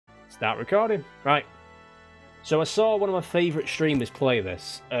Start recording. Right. So I saw one of my favourite streamers play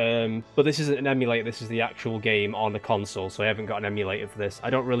this, but this isn't an emulator, this is the actual game on the console, so I haven't got an emulator for this. I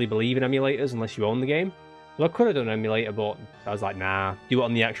don't really believe in emulators unless you own the game. So I could have done an emulator, but I was like, nah, do it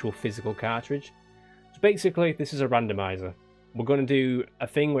on the actual physical cartridge. So basically, this is a randomizer. We're going to do a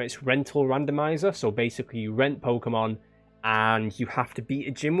thing where it's rental randomizer, so basically you rent Pokemon, and you have to beat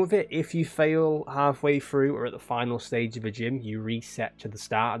a gym with it. If you fail halfway through or at the final stage of a gym, you reset to the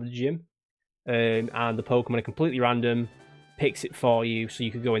start of the gym. And the Pokemon are completely random, picks it for you, so you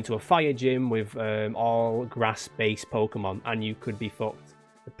could go into a fire gym with all grass-based Pokemon, and you could be fucked.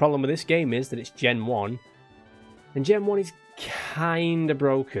 The problem with this game is that it's Gen 1, and Gen 1 is kinda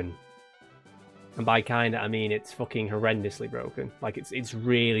broken. And by kinda, I mean it's fucking horrendously broken. Like, it's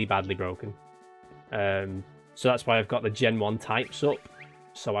really badly broken. So that's why I've got the Gen 1 types up,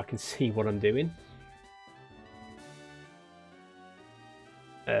 so I can see what I'm doing.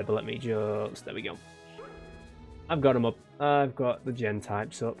 But let me just... There we go. I've got them up. I've got the Gen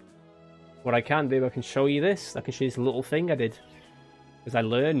types up. What I can do, I can show you this. I can show you this little thing I did. Because I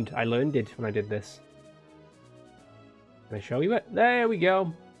learned it when I did this. Can I show you it? There we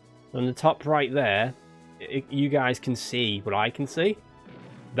go. On the top right there, you guys can see what I can see.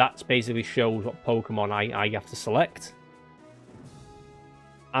 That basically shows what Pokemon I have to select.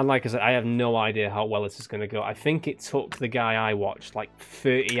 And like I said, I have no idea how well this is going to go. I think it took the guy I watched like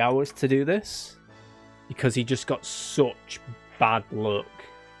 30 hours to do this. Because he just got such bad luck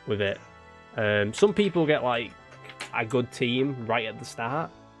with it. Some people get like a good team right at the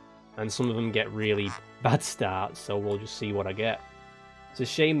start. And some of them get really bad starts. So we'll just see what I get. It's a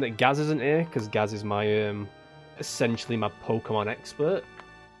shame that Gaz isn't here. Because Gaz is my, essentially my Pokemon expert.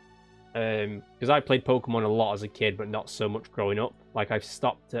 Because I played Pokemon a lot as a kid, but not so much growing up. Like, I've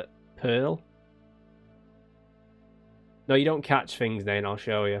stopped at Pearl. No, you don't catch things then, I'll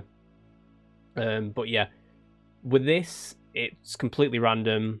show you. But yeah, with this, it's completely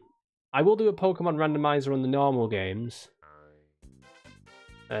random. I will do a Pokemon randomizer on the normal games.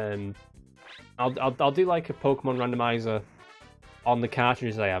 I'll do like a Pokemon randomizer on the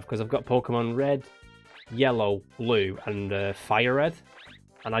cartridges I have, because I've got Pokemon Red, Yellow, Blue, and Fire Red.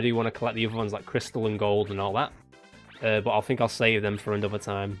 And I do want to collect the other ones like Crystal and Gold and all that. But I think I'll save them for another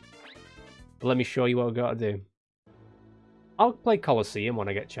time. But let me show you what I've got to do. I'll play Colosseum when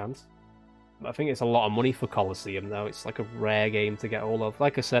I get a chance. But I think it's a lot of money for Colosseum though. It's like a rare game to get hold of.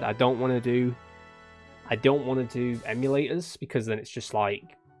 Like I said, I don't want to do emulators, because then it's just like,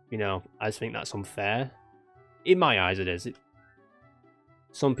 you know, I just think that's unfair. In my eyes it is.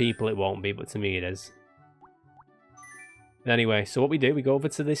 Some people it won't be, but to me it is. Anyway, so what we do, we go over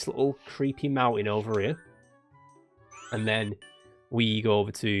to this little creepy mountain over here. And then we go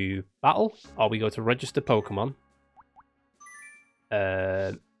over to battle, or we go to register Pokemon.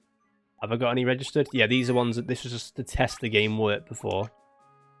 Have I got any registered? Yeah, these are ones that this was just to test the game worked before.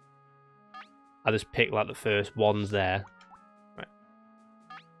 I just picked like the first ones there. Right.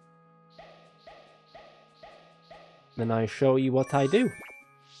 Then I show you what I do.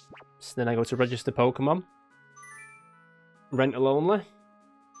 So then I go to register Pokemon. Rental only.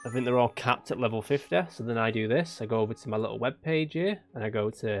 I think they're all capped at level 50. So then I do this. I go over to my little web page here. And I go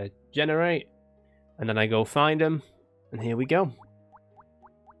to generate. And then I go find them. And here we go.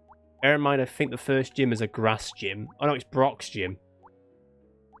 Bear in mind, I think the first gym is a grass gym. Oh no, it's Brock's gym.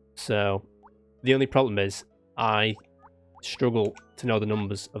 So the only problem is I struggle to know the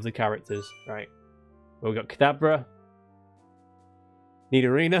numbers of the characters. Right. Well, we've got Kadabra.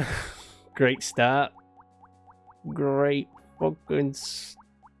 Nidorina. Great start. Great fucking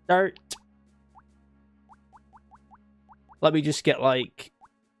start. Let me just get like,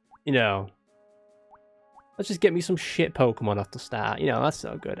 you know, let's just get me some shit Pokemon off the start. You know, that's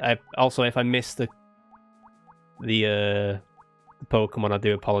so good. Also, if I miss the Pokemon, I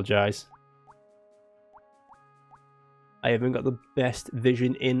do apologize. I haven't got the best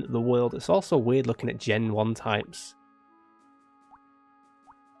vision in the world. It's also weird looking at Gen 1 types.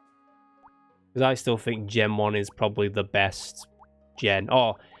 Because I still think Gen 1 is probably the best gen.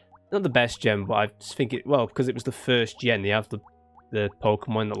 Oh, not the best gen, but I just think it... Well, because it was the first gen, they have the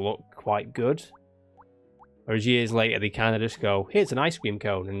Pokemon that look quite good. Whereas years later, they kind of just go, here's an ice cream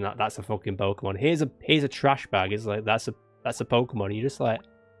cone, and that's a fucking Pokemon. Here's a trash bag. It's like, that's a Pokemon. You're just like...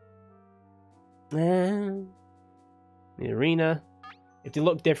 The arena. If they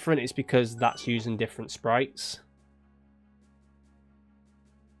look different, it's because that's using different sprites.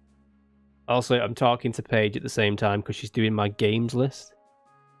 Also, I'm talking to Paige at the same time because she's doing my games list.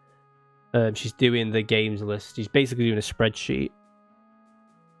 She's doing the games list. She's basically doing a spreadsheet.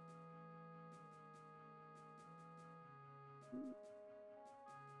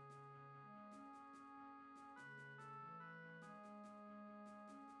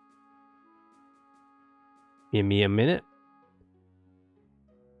 Give me a minute.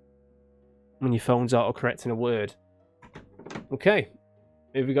 When your phone's auto-correcting a word. Okay.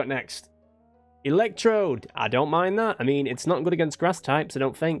 Who have we got next? Electrode. I don't mind that. I mean, it's not good against grass types, I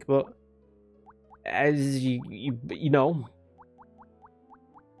don't think, but as you know,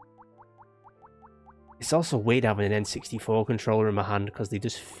 it's also weird having an N64 controller in my hand because they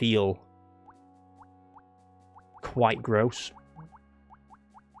just feel quite gross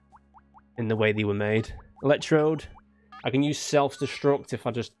in the way they were made. Electrode. I can use self-destruct if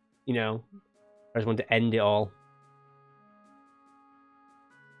I just, you know, I just want to end it all.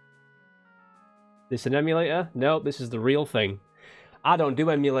 This an emulator? No, this is the real thing. I don't do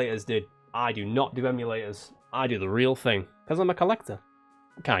emulators, dude. I do not do emulators. I do the real thing. Because I'm a collector.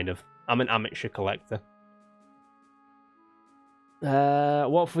 Kind of. I'm an amateur collector.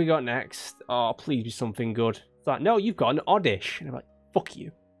 What have we got next? Oh, please be something good. It's like, no, you've got an oddish. And I'm like, fuck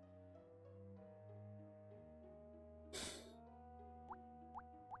you.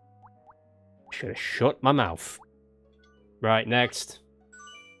 Should have shut my mouth. Right, next.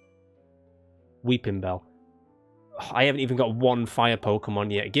 Weeping Bell. I haven't even got one fire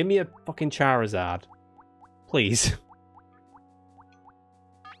Pokemon yet. Give me a fucking Charizard. Please.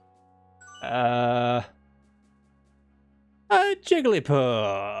 A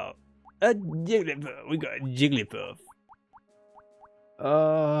Jigglypuff. A Jigglypuff. We got a Jigglypuff.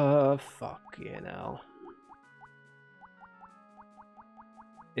 Fucking hell.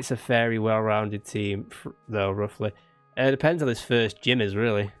 It's a very well-rounded team, though, roughly. It depends on this first gym is,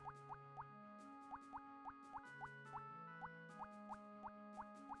 really.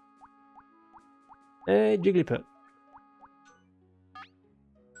 Jigglypuff.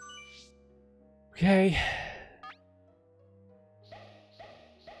 Okay.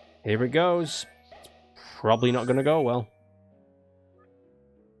 Here it goes. It's probably not going to go well.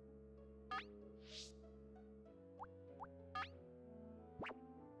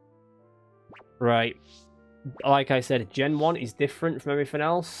 Right. Like I said, Gen 1 is different from everything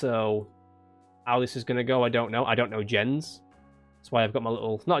else, so how this is going to go, I don't know. I don't know gens. That's why I've got my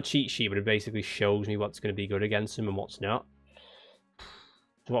little, not a cheat sheet, but it basically shows me what's going to be good against him and what's not.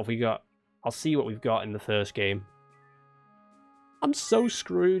 So what have we got? I'll see what we've got in the first game. I'm so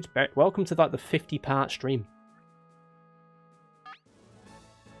screwed. Welcome to like the 50-part stream.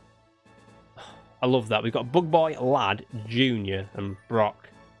 I love that. We've got Bug Boy, Lad, Junior, and Brock.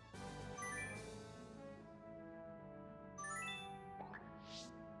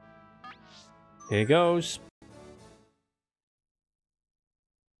 Here goes.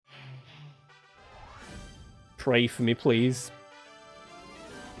 Pray for me, please.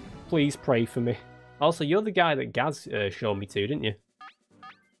 Please pray for me. Also, you're the guy that Gaz showed me to, didn't you?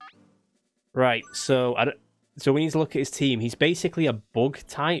 Right, so so we need to look at his team. He's basically a bug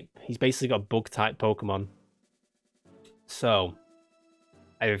type. He's basically got a bug type Pokemon. So,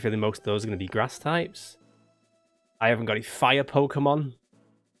 I have a feeling most of those are going to be grass types. I haven't got any fire Pokemon.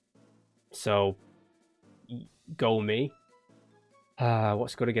 So, go me.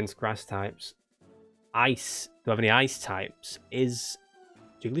 What's good against grass types? Ice. Do I have any ice types? Is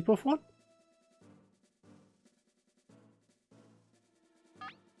Jigglypuff one?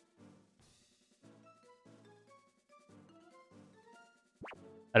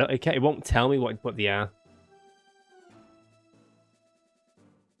 I don't. Okay, it won't tell me what they are.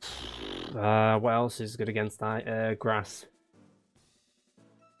 What else is good against that? Grass.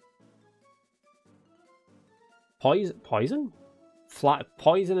 Poison?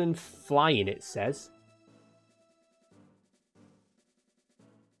 Poison and flying, it says.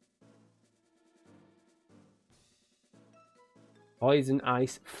 Poison,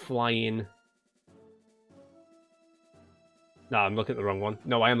 ice, flying. No, I'm looking at the wrong one.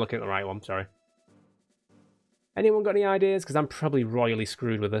 No, I am looking at the right one, sorry. Anyone got any ideas? Because I'm probably royally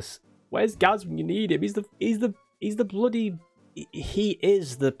screwed with this. Where's Gaz when you need him? He's the bloody... He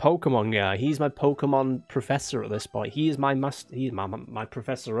is the Pokemon guy. He's my Pokemon professor at this point. He is my master. He is my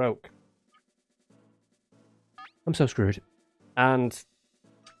Professor Oak. I'm so screwed. And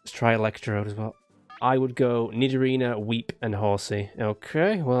let's try Electrode as well. I would go Nidorina, Weep, and Horsey.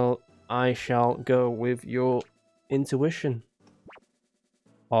 Okay, well, I shall go with your intuition.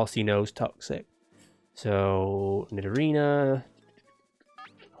 Horsey knows Toxic. So, Nidorina,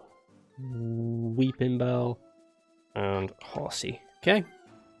 Weeping Bell, and Horsey. Okay.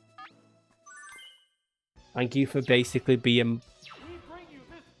 Thank you for basically being... We bring you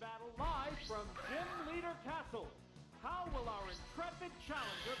this battle live from Gym Leader Castle. How will our intrepid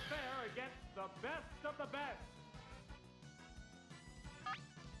challenger fare against the best of the best?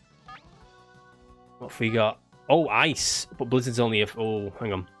 What have we got? Oh, Ice. But Blizzard's only if... Oh,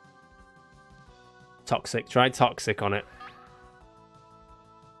 hang on. Toxic. Try Toxic on it.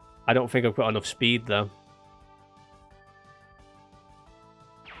 I don't think I've got enough speed, though.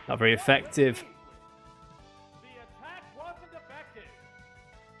 Not very effective. The attack wasn't effective.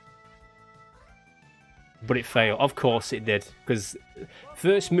 But it failed. Of course it did. Because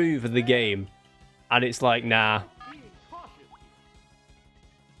first move of the game, and it's like, nah. Being cautious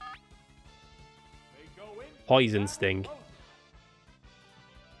here. They go in. Poison Sting.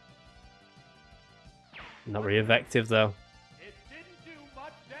 Not very effective, though. It didn't do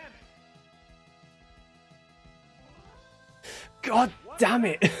much damage. God damn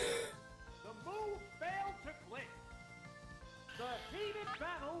it! The move failed to click. The heated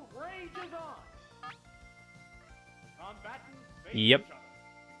battle rages on. Combatants face Yep. each other.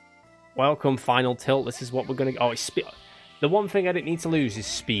 Welcome, final tilt. This is what we're gonna... Oh, it's speed. The one thing I didn't need to lose is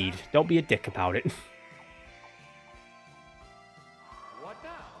speed. Don't be a dick about it. What now?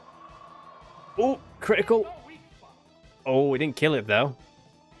 Oh, critical. No weak spot. Oh, we didn't kill it, though.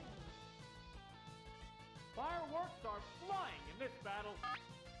 Fireworks are flying in this battle.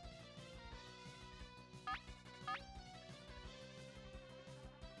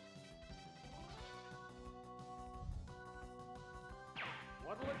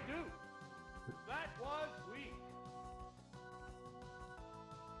 What'll it do? That was weak.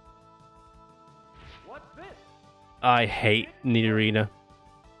 What's this? I hate Nidorina.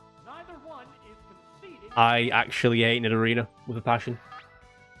 Neither one is conceding. I actually hate Nidorina with a passion.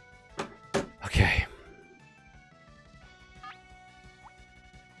 Okay.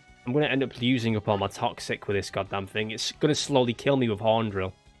 I'm going to end up using up all my Toxic with this goddamn thing. It's going to slowly kill me with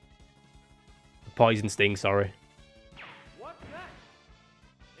Horndrill. Poison Sting, sorry. What's next?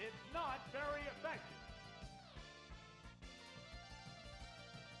 It's not very effective.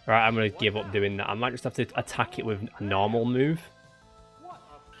 Right, I'm going to give up doing that. I might just have to attack it with a normal move. What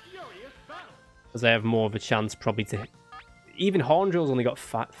a furious battle. Because I have more of a chance probably to... Even Horndrill's only got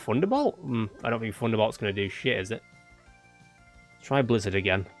Thunderbolt? I don't think Thunderbolt's going to do shit, is it? Try Blizzard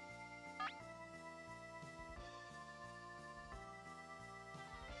again.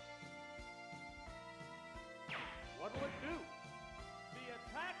 What'll it do? The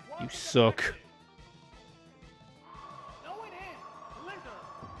attack You wasn't suck. effective. No, it is. Blizzard.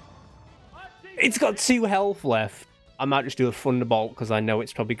 A It's got defense 2 health left. I might just do a Thunderbolt because I know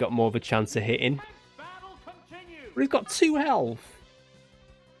it's probably got more of a chance of hitting. battle continues. But he's got 2 health.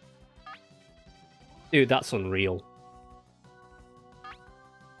 Dude, that's unreal.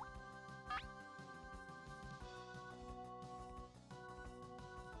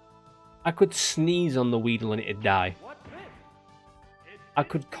 I could sneeze on the Weedle and it'd die. What's this? It I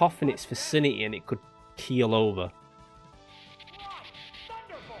could cough in its vicinity and it could keel over.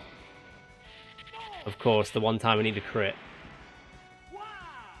 Thunderbolt. No. Of course, the one time I need a crit. Wow.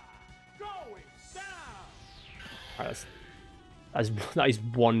 Going down. Right, that is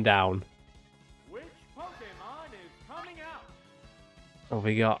 1 down. Which Pokemon is coming out? Oh,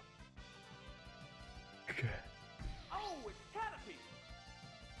 we got... Oh, it's Caterpie.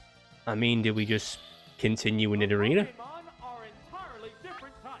 I mean, did we just continue in the arena? Pokemon are entirely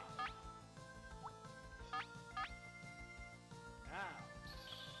different types. Now,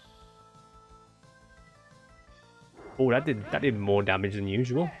 Oh, that did more damage than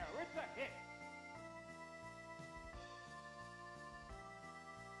usual. there, it's a hit.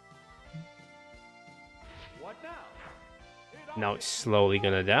 What now? It Now only it's slowly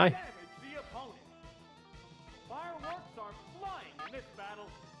gonna die. damage the opponent. Fireworks are flying in this battle.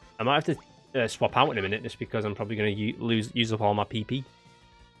 I might have to swap out in a minute just because I'm probably going to use up all my PP.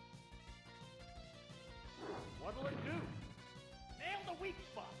 What'll it do? Nail the weak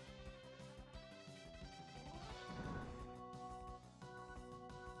spot.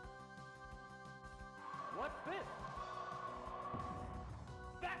 What's this?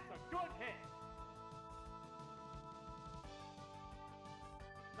 That's a good hit.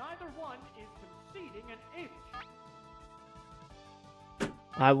 Neither one is conceding an inch.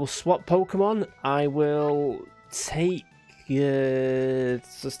 I will swap Pokemon. I will take...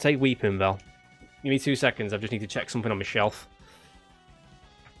 let's take Weeping Bell. Give me 2 seconds. I just need to check something on my shelf.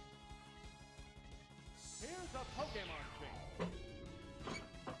 Here's a Pokemon chain.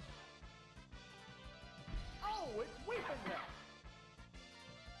 Oh, it's Weeping Bell.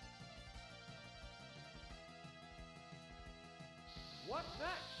 What's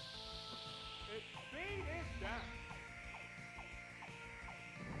next? Its speed is down.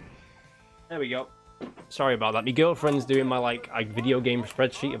 There we go. Sorry about that. My girlfriend's doing my video game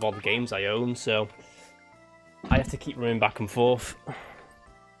spreadsheet of all the games I own, so I have to keep running back and forth.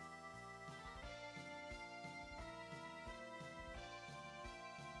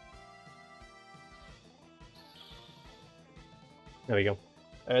 There we go.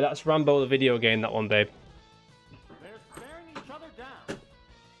 That's Rambo the video game, that one, babe. They're staring each other down.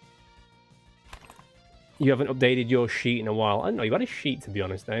 You haven't updated your sheet in a while. I don't know, you've had a sheet, to be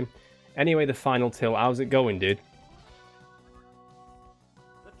honest, then. Anyway, the final tilt. How's it going, dude?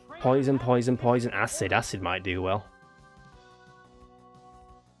 Poison, poison, poison. Acid. Acid might do well.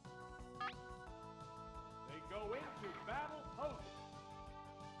 They go into battle poses.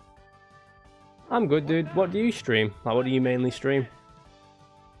 I'm good, dude. What do you stream? Like, what do you mainly stream?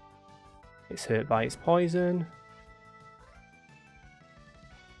 It's hurt by its poison.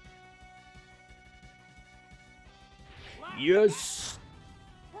 Yes!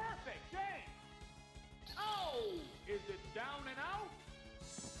 Perfect game. Oh, is it down and out?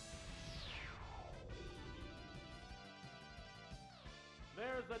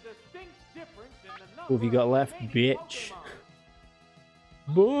 There's a distinct difference in the number Who have you got of left, remaining bitch?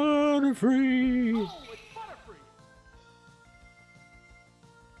 Pokemon. Butterfree! Oh, it's Butterfree.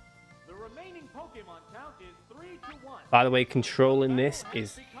 The remaining Pokemon count is 3-1. By the way, controlling this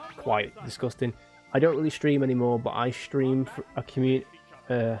is quite disgusting. I don't really stream anymore, but I stream for a few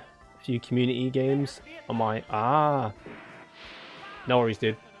community games on my... Ah! No worries,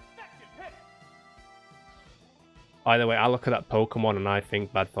 dude. By the way, I look at that Pokemon and I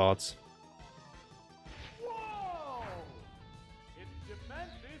think bad thoughts. Whoa! Its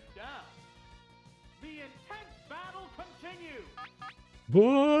defense is down. The intense battle continues.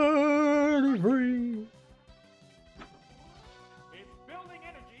 Butterfree! It's building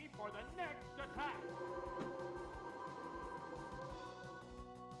energy for the next attack.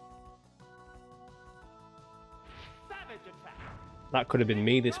 Savage attack. That could have been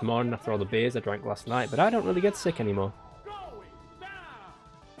me this morning after all the beers I drank last night, but I don't really get sick anymore. Going down.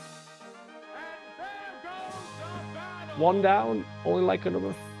 And there goes the battle. One down, only like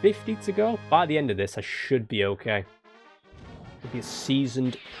another 50 to go. By the end of this, I should be okay. Should be a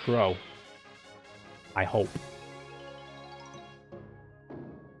seasoned pro. I hope.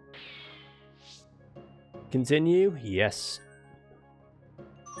 Continue? Yes.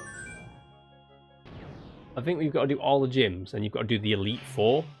 I think we've got to do all the gyms, and you've got to do the Elite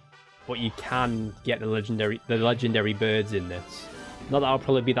Four, but you can get the legendary birds in this. Not that I'll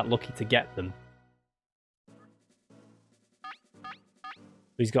probably be that lucky to get them.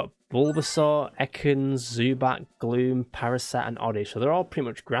 He's got Bulbasaur, Ekans, Zubat, Gloom, Parasat, and Oddish, so they're all pretty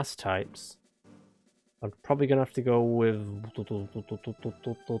much grass types. I'm probably going to have to go with...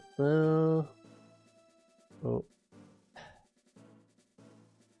 Oh.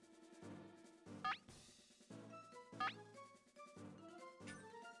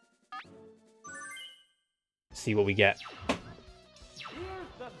 See what we get. Here's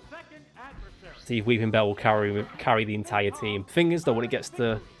the second adversary. See if Weeping Bell will carry the entire team. Thing is, though, when it gets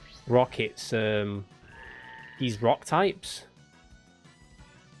to Rockets, he's rock types.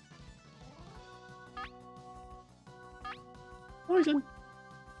 Poison.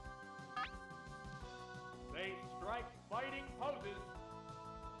 They strike fighting poses.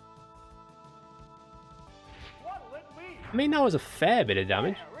 What'll it be? I mean, that was a fair bit of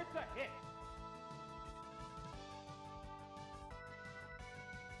damage. There, it's a hit.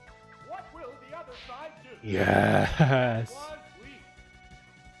 What will the other side do? Yes. Was weak.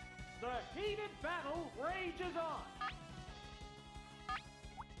 The heated battle rages on.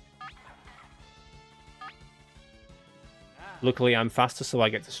 Now, Luckily, I'm faster, so I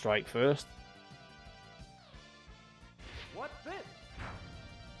get to strike first. what's this?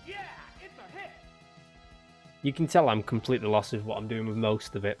 Yeah, it's a hit. You can tell I'm completely lost with what I'm doing with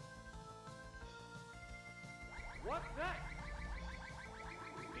most of it. What's next?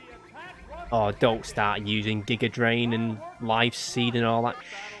 The attack was Oh, don't start using Giga Drain and Life Seed and all that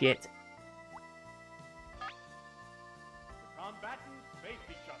shit. The combatants face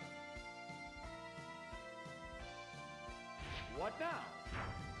each other. What now?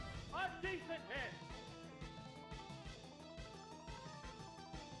 A decent hit.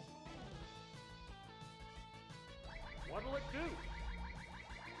 What'll it do?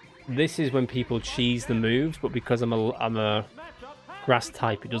 This is when people cheese the moves, but because I'm a Matchup grass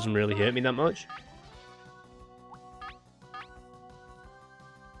type, it doesn't really hurt me that much.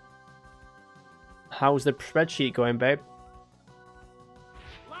 How's the spreadsheet going, babe?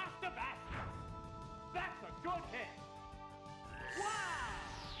 Blast of acid. That's a good hit. Wow!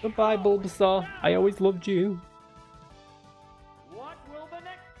 Goodbye, Bulbasaur. I always loved you. What will the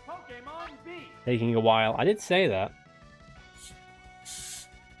next Pokemon be? Taking a while. I did say that.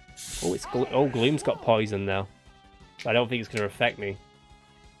 Oh, Gloom's got poison now. But I don't think it's going to affect me.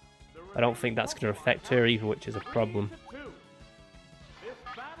 I don't think that's going to affect her either, which is a problem. 3-2. This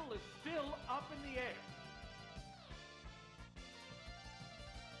battle is still up in the air.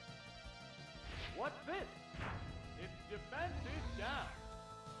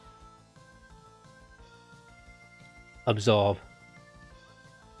 Absorb.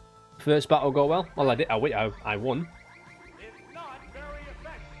 First battle go well? Well, I did. I won. It's not very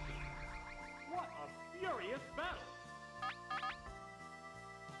effective. What a furious battle.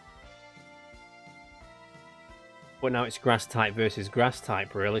 But now it's grass type versus grass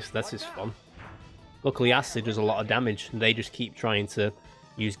type, really, so this is fun. Luckily, acid does a lot of damage, and they just keep trying to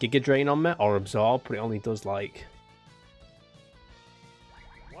use Giga Drain on me or absorb, but it only does like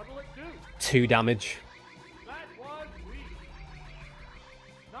What'll it do? 2 damage. That was weak.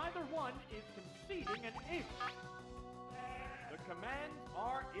 Neither one is conceding an inch. The commands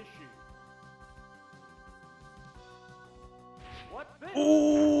are issued. What's this?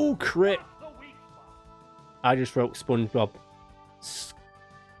 Ooh, crit! That's the weak spot. I just wrote SpongeBob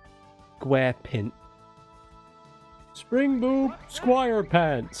SquarePint. Spring Boob Squire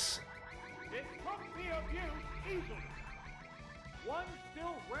Pants. It took the abuse easily. One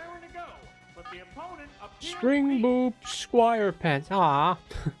still raring to go, but the opponent appears Spring weak. Boob Squire Pants. Ah.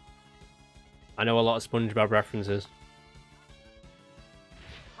 I know a lot of SpongeBob references.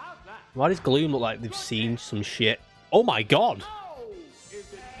 How's that? Why does Gloom look like they've seen some shit? Oh my god! No!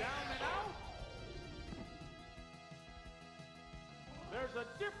 Is it down and out? There's a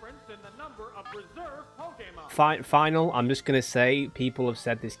difference in the number of reserve Pokemon. Final, I'm just gonna say, people have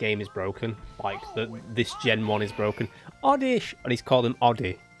said this game is broken. Like, this Gen 1 is broken. Oddish! And he's called him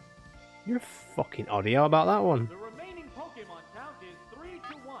Oddie. You're a fucking Oddie. How about that one? The remaining Pokemon count is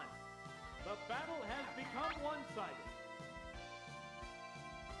 3-1. The battle has become one-sided.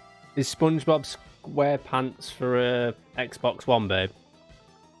 Is SpongeBob SquarePants for Xbox One, babe?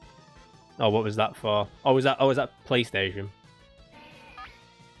 Oh, what was that for? Oh, was that PlayStation?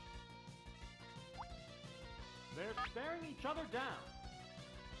 They're staring each other down.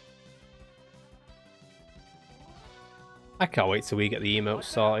 I can't wait till we get the emotes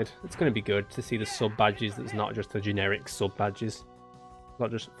sorted. It's going to be good to see the sub badges that's not just the generic sub badges. Not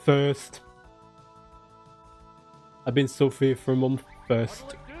just first. I've been Sophia for a month.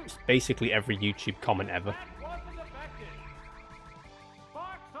 First. It's basically every YouTube comment ever. That wasn't effective.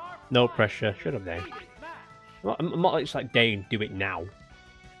 Sparks are No flying. pressure. Shut up, Dane. Heated match. I'm not just like, Dane, do it now.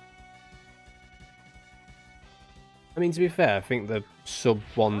 I mean, to be fair, I think the sub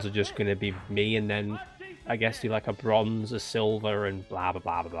ones are just going to be me, and then I guess do like a bronze, a silver, and blah, blah,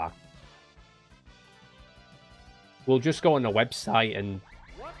 blah, blah, blah. We'll just go on the website and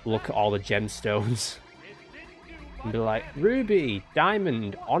look at all the gemstones. And be like, Ruby,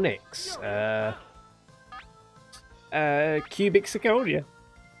 Diamond, Onyx, Cubic Zirconia.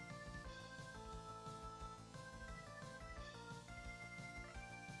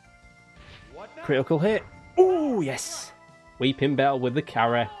 What now? Critical hit. Ooh, yes. Weeping Bell with the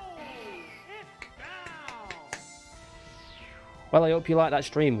carry. It's down. Well, I hope you like that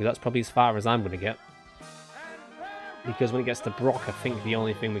stream, because that's probably as far as I'm going to get. And there Because when it gets to Brock, I think the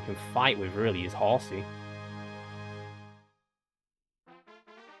only thing we can fight with really is Horsey.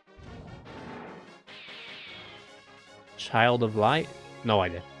 Child of Light? No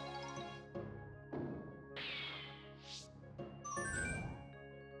idea.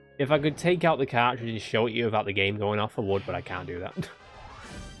 If I could take out the cartridge and show it you without the game going off, I would, but I can't do that.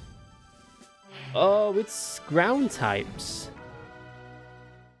 Oh, it's ground types.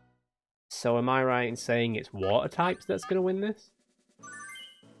 So am I right in saying it's water types that's going to win this?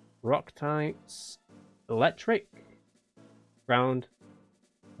 Rock types. Electric. Ground.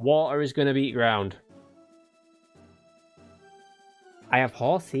 Water is going to beat ground. I have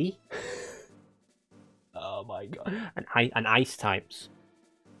Horsey. Oh my god. And ice types.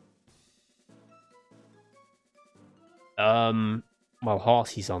 Well,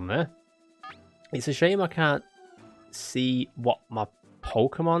 Horsey's on there. It's a shame I can't see what my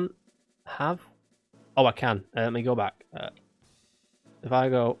Pokemon have. Oh, I can. Let me go back. If I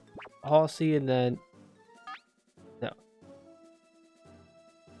go Horsey and then... No.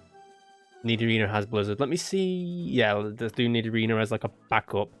 Nidorino has Blizzard. Let me see... Yeah, let's do Nidorino as like a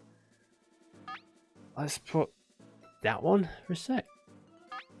backup. Let's put that one for a sec.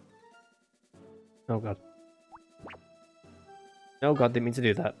 Oh god. Oh god, didn't mean to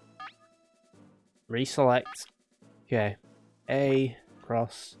do that. Reselect. Okay. A,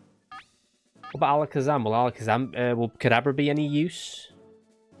 cross. What about Alakazam? Will Kadabra be any use?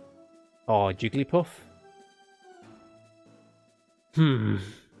 Or Jigglypuff?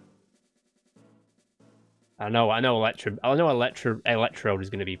 I know Electrode is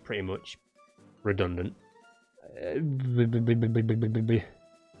going to be pretty much redundant.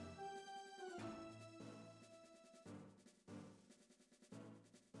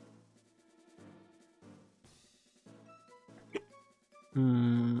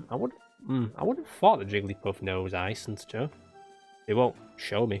 I would have thought that Jigglypuff knows ice and stuff. It won't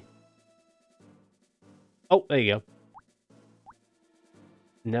show me. Oh, there you go.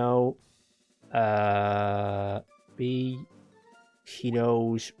 No. B. She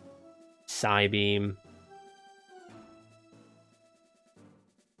knows Psybeam.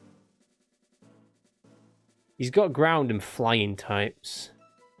 He's got ground and flying types.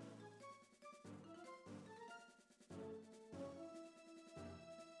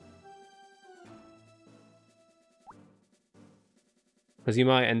 Because you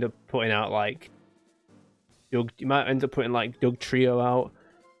might end up putting out like Doug. You might end up putting like Doug Trio out,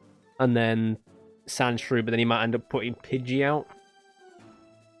 and then Sandshrew, but then you might end up putting Pidgey out.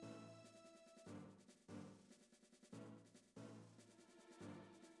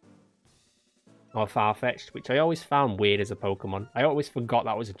 Or Farfetch'd, which I always found weird as a Pokemon. I always forgot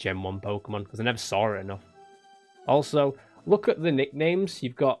that was a Gen 1 Pokemon, because I never saw it enough. Also, look at the nicknames.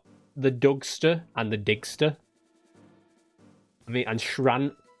 You've got the Dugster and the Digster. I mean, and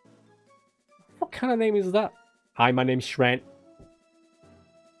Shrant. What kind of name is that? Hi, my name's Shrant.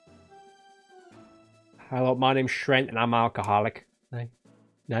 Hello, my name's Shrant and I'm alcoholic.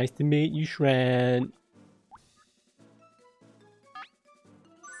 Nice to meet you, Shrant.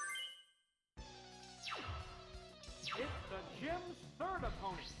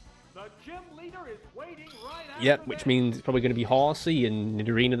 Yep, which means it's probably going to be Horsey and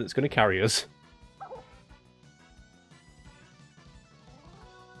Nidorina that's going to carry us.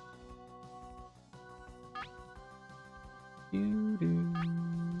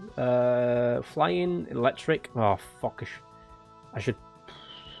 Flying, electric. Oh, fuck. I should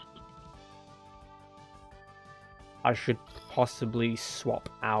possibly swap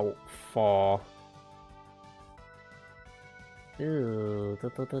out for... Ew.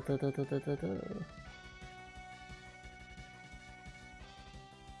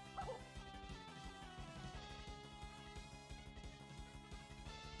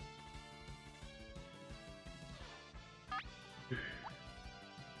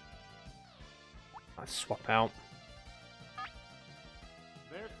 Let's swap out.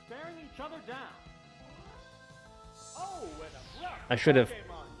 They're staring each other down. Oh, I should have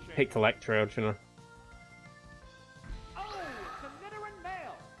picked Electrode, shouldn't I? Oh, it's a Nidoran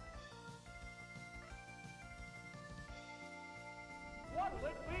male. What'll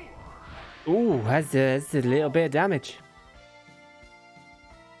it be? Ooh, that's a little bit of damage.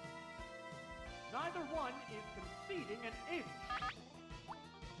 Neither one is conceding an inch.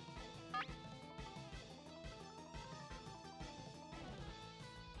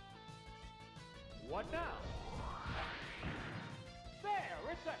 What now? There,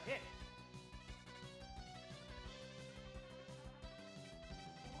 it's a hit.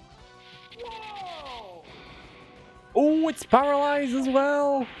 Whoa! Oh, it's paralyzed as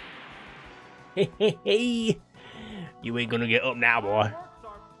well. Hey, you ain't gonna get up now, boy.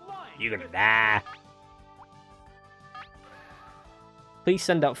 You're gonna die. Please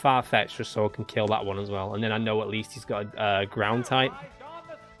send out Farfetch'd just so I can kill that one as well, and then I know at least he's got a ground type.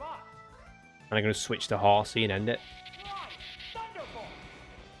 And I'm going to switch to Horsey and end it.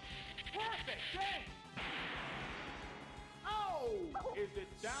 Oh, is it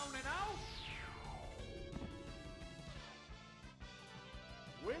down and out?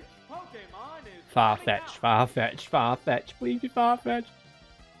 Which Pokemon is Farfetch'd, please be Farfetch'd.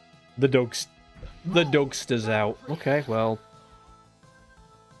 The Dugster's out. Okay, well.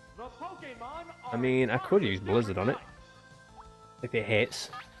 I mean, I could use Blizzard on it if it hits.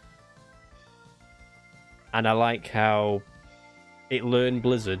 And I like how it learned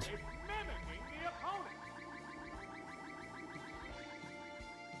Blizzard.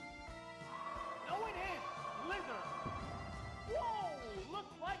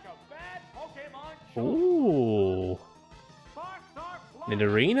 Ooh.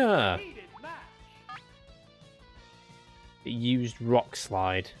 Nidorina. It used Rock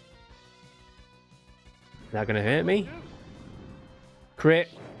Slide. Is that going to hurt me? Crit.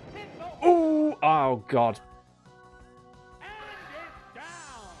 Ooh. Oh, God.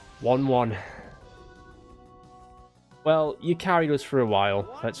 1-1. Well, you carried us for a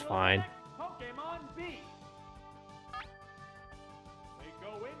while. That's fine.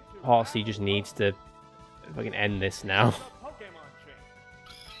 Horsey just needs to... If I can end this now.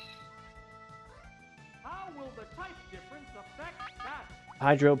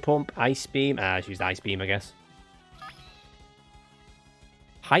 Hydro Pump, Ice Beam. Ah, I used Ice Beam, I guess.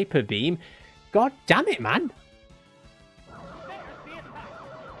 Hyper Beam? God damn it, man!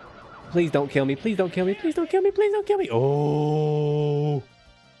 Please don't kill me, please don't kill me, please don't kill me, please don't kill me! Oh!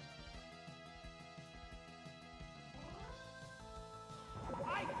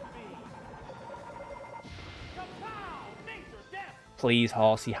 Please,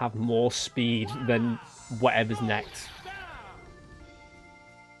 Horsey, have more speed than whatever's next.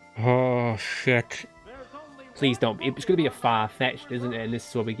 Oh, shit. Please don't. It's going to be a far-fetched, isn't it? And this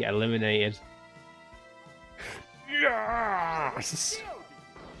is where we get eliminated. Yes!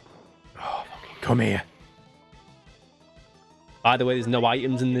 Oh, come here. By the way, there's no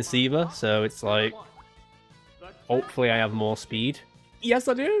items in this either, so it's like... Hopefully I have more speed. Yes,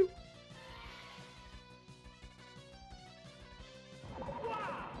 I do!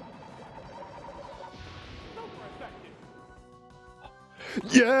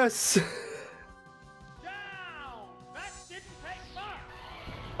 Yes!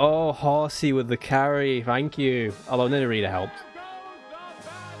 Oh, Horsey with the carry. Thank you. Although Nidorina helped.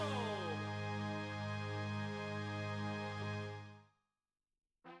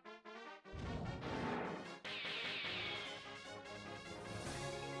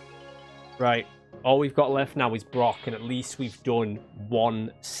 Right. All we've got left now is Brock, and at least we've done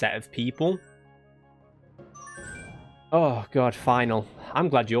one set of people. Oh, God, final. I'm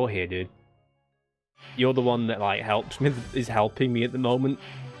glad you're here, dude. You're the one that, like, helps me, is helping me at the moment.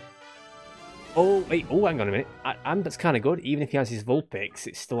 Oh, wait. Oh, hang on a minute. That's kind of good. Even if he has his Vulpix,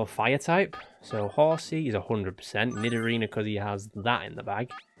 it's still a fire type. So, Horsey is 100%. Nidorina, because he has that in the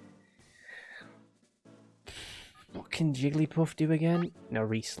bag. What can Jigglypuff do again? No,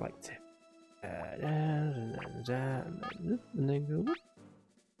 reselect it. And then go...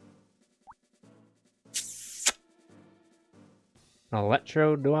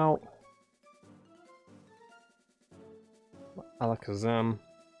 Electrode do out. Alakazam.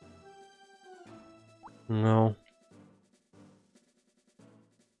 No.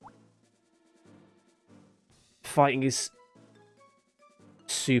 Fighting is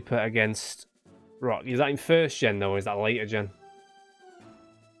super against Rock. Is that in first gen though, or is that later gen?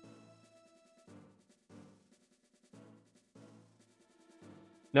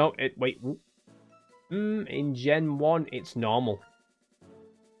 No, wait. In Gen 1, it's normal.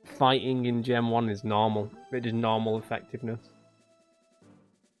 Fighting in Gen 1 is normal. It is normal effectiveness.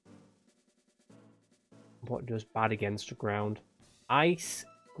 What does bad against the ground? Ice?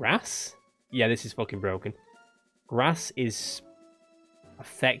 Grass? Yeah, this is fucking broken. Grass is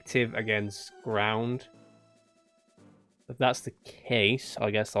effective against ground. If that's the case,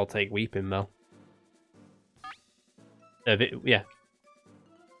 I guess I'll take Weeping though. Yeah.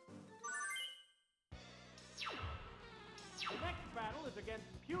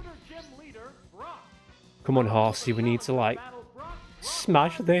 Come on, Horsey, we need to, like,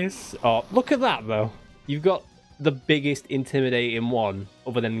 smash this. Oh, look at that, though. You've got the biggest intimidating one,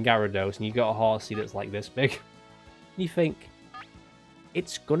 other than Gyarados, and you've got a Horsey that's, like, this big. You think,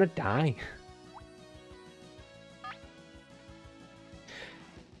 it's gonna die.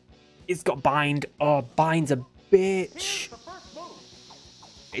 It's got Bind. Oh, Bind's a bitch.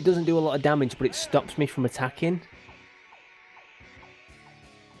 It doesn't do a lot of damage, but it stops me from attacking.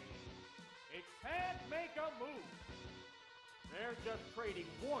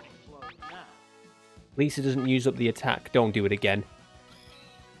 Lisa doesn't use up the attack. Don't do it again.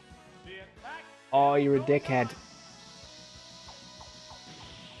 Oh, you're a dickhead.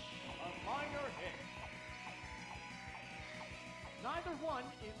 Neither one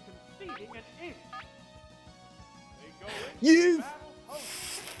is conceding an inch. You!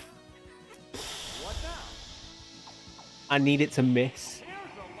 What now? I need it to miss. Here's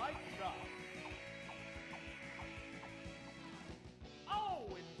a light shot. Oh,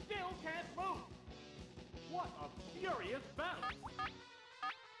 it still can't move. What a furious battle.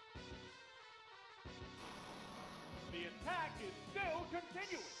 The attack is still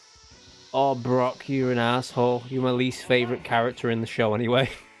continuing. Oh, Brock, you're an asshole. You're my least favorite character in the show anyway.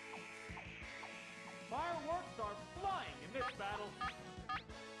 Fireworks are flying in this battle.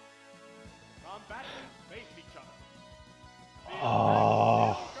 Combatants face each other. The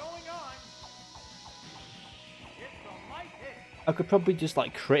attack is still going on. It's a light hit. I could probably just,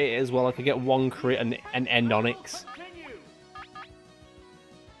 like, crit it as well. I could get one crit and end Onyx. Continue.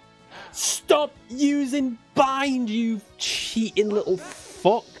 Stop using Bind, you cheating little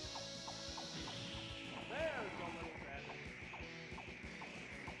fuck. There's a little damage.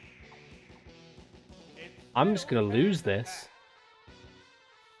 I'm just gonna lose this.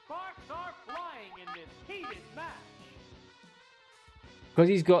 Sparks are flying in this heated match. Because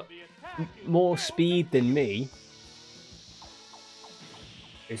he's got The attack is more still speed than me.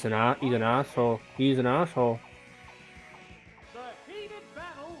 He's an asshole. He's an asshole. The heated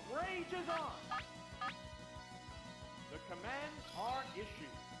battle rages on. The commands are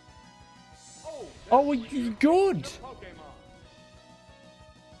issued. Oh, he's good. Pokemon.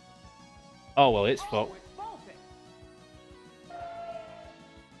 Oh, well, it's fucked. It's Vulpix.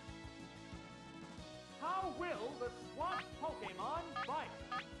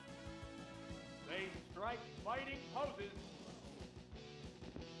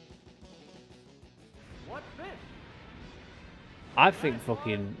 I think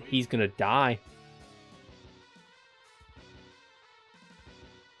fucking he's gonna die.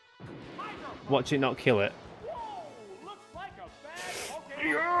 Watch it not kill it. Whoa, looks like a bad Pokemon.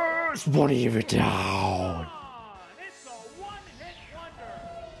 Yes! One of you down! It's a one-hit wonder.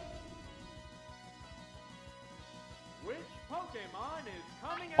 Which Pokemon is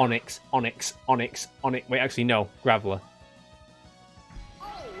coming out? Onyx, Onyx, Onyx, Onyx. Wait, actually, no. Graveler. Oh,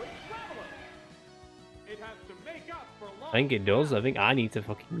 it's Graveler. It has to make up for lost I think it does. I think I need to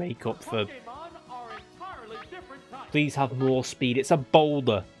fucking make up for... Pokemon are entirely different types. Please have more speed. It's a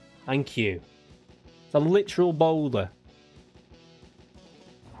boulder. Thank you. It's a literal boulder.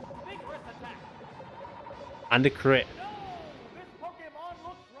 Vigorous attack. And a crit. No, this Pokemon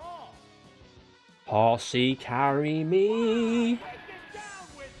looks wrong. Horsey, carry me. Take it down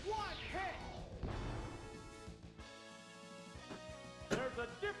with one hit. There's a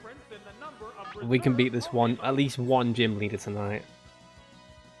difference in the number of We can beat this one, at least one gym leader tonight.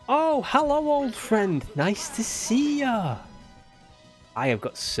 Oh, hello, old friend. Nice to see ya. I have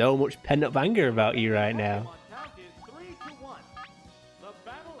got so much pent-up anger about you right now.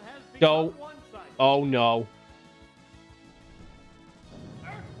 Go. Oh, no.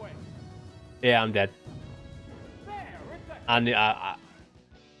 Yeah, I'm dead. And the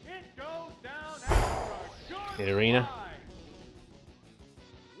arena.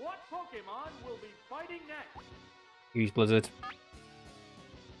 What Pokemon will be fighting next? Use Blizzard.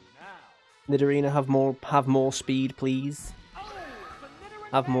 Now. Nidorina, have more speed, please.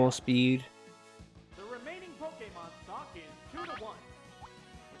 Have more speed. The remaining Pokemon stock is 2-1.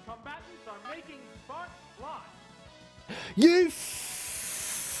 The combatants are making sparks fly. You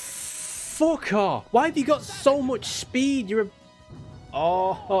fucker! Why have you got so much speed? You're a...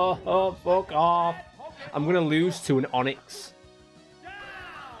 Oh, fuck off. I'm gonna lose to an Onyx.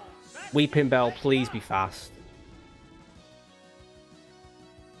 Weeping Bell, please be fast.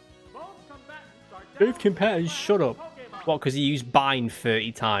 Both competitors, shut up. What, because he used Bind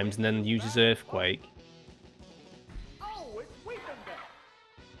 30 times and then uses Earthquake? Oh, it's Weeping Bell.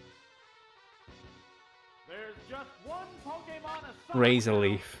 There's just one Pokemon aside. Razor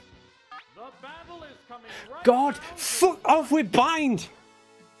Leaf. The battle is coming right God, down to- fuck off with Bind!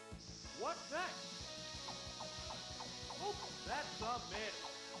 What's that? Oops, that's a miss.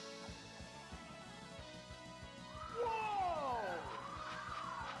 Whoa!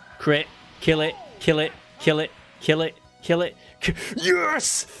 Crit, kill it, kill it, kill it, kill it, kill it.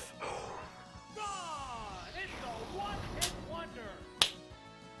 Yes! Gone! It's a one-hit wonder.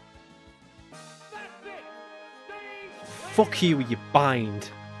 That's it. Stage Fuck you with your Bind.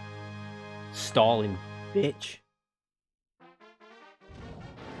 Stalling bitch.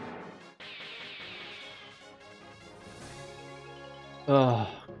 Oh,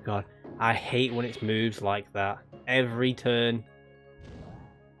 God. I hate when it moves like that. Every turn.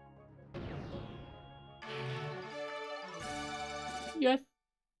 Yes.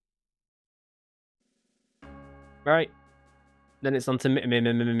 Right. Then it's on to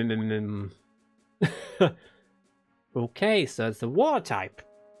Okay, so it's the water type.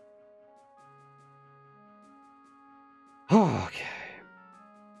 Okay.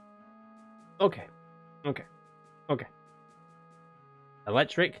 Okay. Okay. Okay.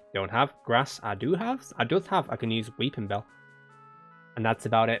 Electric, don't have. Grass, I do have. I can use Weeping Bell. And that's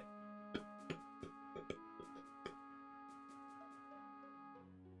about it.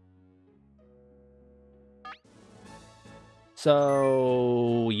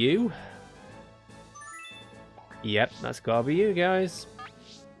 So, you? Yep, that's gotta be you guys.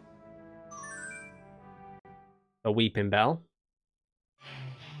 A Weeping Bell.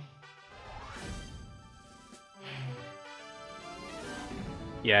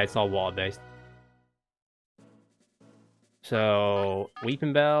 Yeah, it's all water based. So,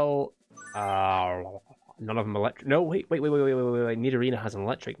 Weeping Bell. None of them electric. No, wait. Nidorina has an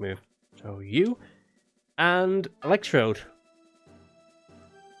electric move. So, you. And Electrode.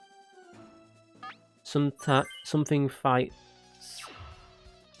 Something fights.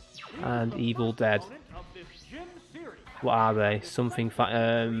 And Evil Dead. What are they? Something fight.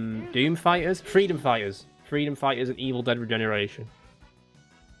 Doom Fighters? Freedom Fighters. Freedom Fighters and Evil Dead Regeneration.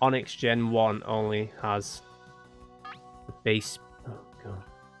 Onyx Gen 1 only has the base. Oh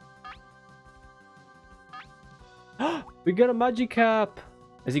god. We got a Magikarp!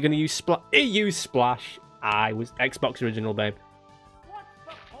 Is he going to use Splash? He used Splash. I was Xbox original, babe. What's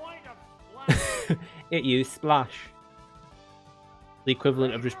the point of Splash? It used Splash. The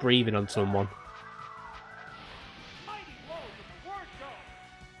equivalent of just breathing on someone. Mighty blows of the word go.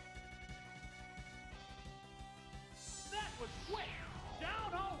 That was quick.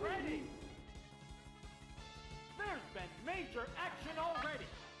 Down already. There's been major action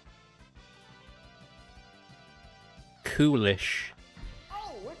coolish.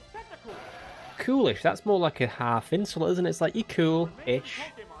 Oh, it's tentacle. Coolish, that's more like a half insult, isn't it? It's like, you're cool-ish.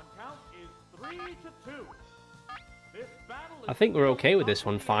 Pokemon count is 3-2. This battle is I think we're okay with this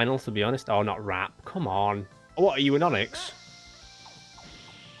one, final, to be honest. Oh, not rap. Come on. What, are you an Onyx?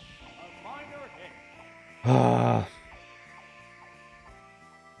 a minor hit. Ah.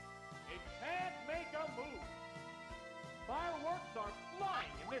 It can't make a move. Fireworks are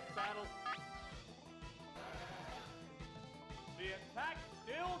flying in this battle. The attack's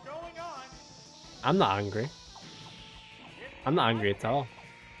still going on. I'm not angry. I'm not angry at all.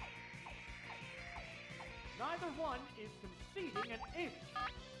 Neither one is conceding an inch.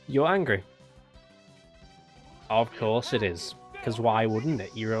 You're angry. Of course it is. Because why wouldn't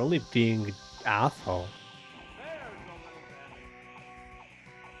it? You're only being an asshole. There's a little damage.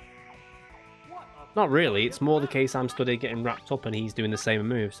 What a Not really, it's more the case I'm stood here getting wrapped up and he's doing the same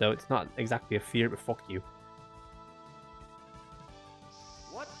move, so it's not exactly a fear, but fuck you.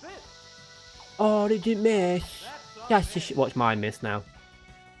 What's this? Oh, did you miss? That's a That's hit. just watch my miss now.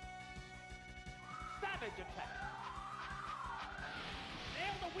 Savage attack.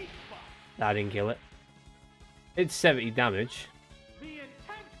 Nail the weak spot. I didn't kill it. It's 70 damage. The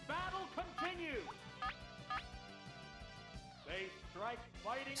intense battle continues. They strike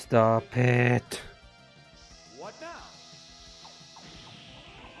fighting. Stop forces. it. What now?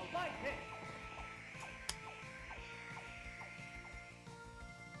 A light hit.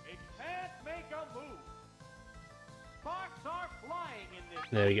 It can't make a move. Sparks are flying in this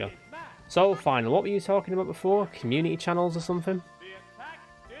There you go. heated match. So, final, what were you talking about before? Community channels or something? The attack's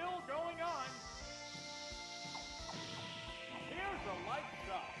still going on. Here's a light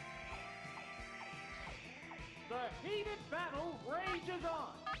shot. The heated battle rages on.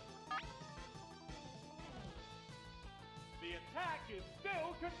 The attack is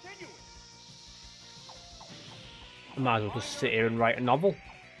still continuing. I might as well just sit here and write a novel.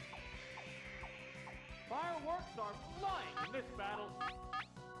 Fireworks are flying in this battle. Now,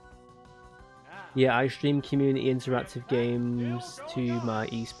 Yeah, I stream community interactive games to my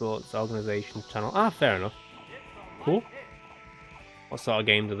esports organisation channel. Ah, fair enough. it's a Cool. light hit. What sort of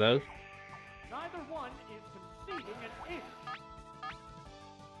games are those? Neither one is conceding an inch.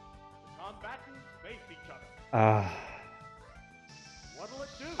 The combatants face each other. Ah. What'll it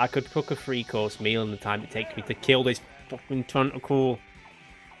do? I could cook a 3-course meal in the time it takes me to kill this fucking tentacle.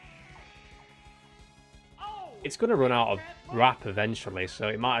 Oh, It's gonna run out of rap eventually, so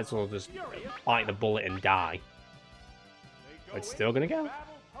it might as well just bite the bullet and die. they go It's still gonna go. into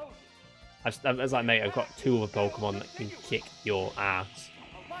battle poses. As like, mate, I've got 2 other Pokemon that can kick your ass.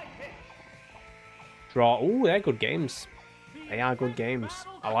 A light hit. Draw. Ooh, they're good games. The They are good intense games.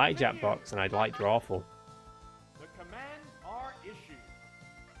 battle I like continues. Jackbox and I like Drawful. The commands are issued.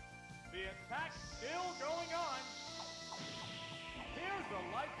 The attack's still going on. Here's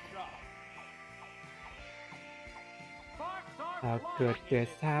a light shot. Sparks are How flying could in this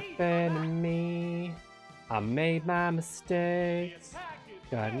heated happen to match. me? I made my The mistakes. attack is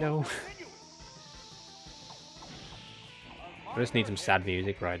God, still no. continuing. A I just need some minor sad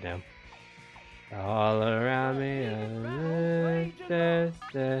music right now. All around me.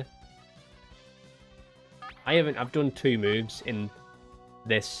 I've done 2 moves in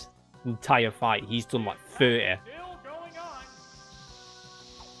this entire fight. He's done like 30. Still going on.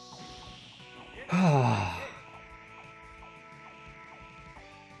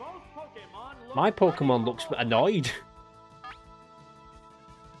 Both Pokemon look My ready Pokemon for looks more. annoyed.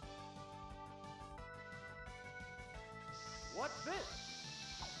 What's this?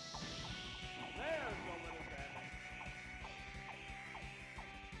 There's a little damage.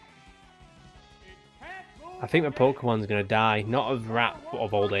 It can't move I think my ahead. Pokemon's gonna die. Not of rap, but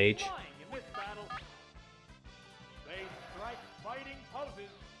of old age. Flying in this battle. They strike fighting poses.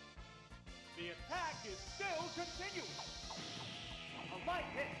 The attack is still continuing. A light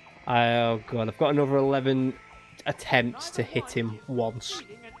hit. Oh god, I've got another 11 attempts to Neither hit one him is once.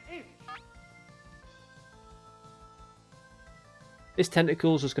 conceding an inch. This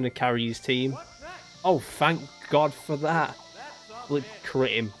Tentacle's just gonna carry his team. What's next? Oh, thank god for that. That's a Look, miss.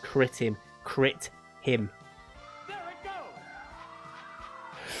 crit him, crit him, crit him. There it goes.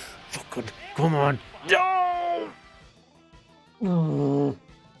 Fucking, come on. No! Oh.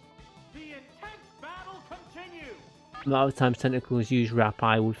 The intense battle continues. A lot of times Tentacles use rap,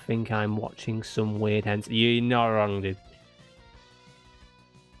 I would think I'm watching some weird hens. You're not wrong, dude.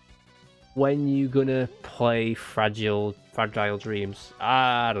 When you gonna play Fragile Dreams?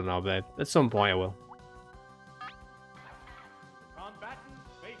 I don't know, babe. At some point I will.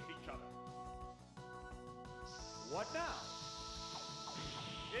 Combatants face each other. What now?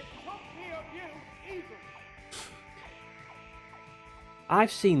 It took me a view easily.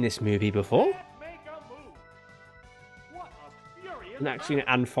 I've seen this movie before. Let's make a move. What a furious It's actually an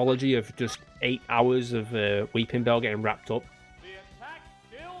battle. anthology of just 8 hours of Weeping Bell getting wrapped up. The attack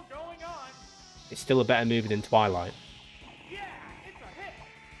still going on. It's still a better movie than Twilight. Yeah, it's a hit.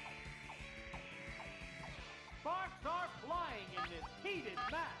 Sparks are flying in this heated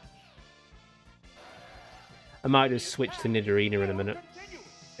match. I might just switch to Nidorina in a minute,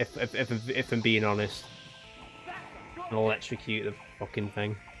 Continuing. if I'm being honest. That's a good And electrocute the fucking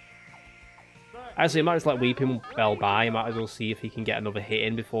thing. The Actually, I might just let heated Weeping battle Bell rages by. I might on. as well see if he can get another hit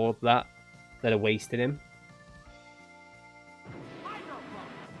in before that, instead of wasting him. Hydro Pump.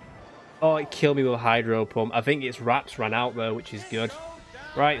 Oh, it killed me with a Hydro Pump. I think its wraps ran out though, which is good. Goes down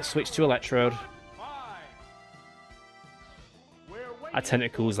Right, switch to Electrode. 5. We're Our waiting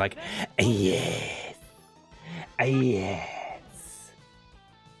Tentacle's for like, the next yes, yes.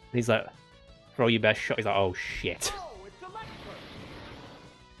 And he's like, throw your best shot. He's like, oh shit. Oh, it's electric.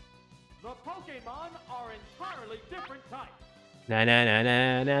 The Pokemon are entirely different types. Na na na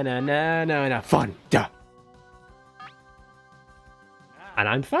na na na na na na. Fun. Duh. Now, And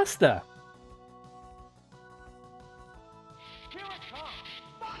I'm faster. here it comes.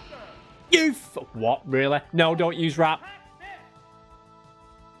 Thunder. You what? Really? No, don't use rap. Attack this.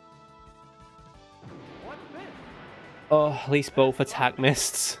 What's this? Oh, at least both attack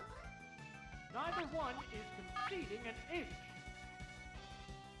mists. Neither one is conceding an inch.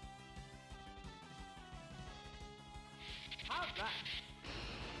 How's that?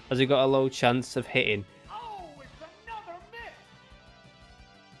 Has he got a low chance of hitting? Oh, it's another miss.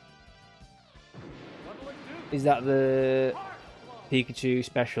 What'll it do? Is that the Heart flow. Pikachu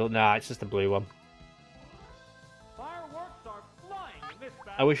special? Nah, it's just the blue one. Fireworks are flying in this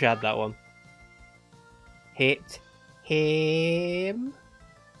battle. I wish I had that one. Hit him.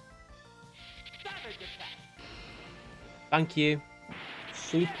 Savage attack. Thank you.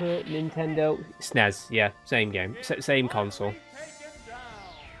 Super Nintendo SNES. Yeah, same game, same console. Finally taken down.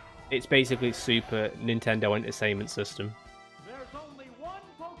 It's basically Super Nintendo Entertainment System. There's only one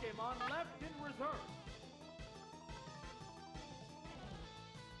Pokemon left in reserve.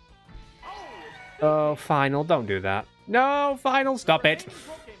 Oh, it's Oh, Final, don't do that. No, Final, stop it. remaining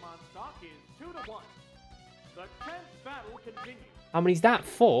Pokemon stock is 2-1. The 10th battle continues. How many's that?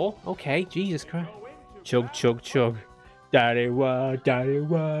 4? Okay, Jesus Christ. Go into Chug, battle. chug, chug. Daddy what, daddy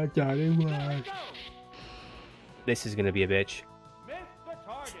what, daddy There we what. go. This is gonna be a bitch. Missed the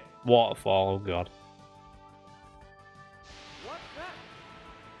target. Waterfall, oh god. What's that?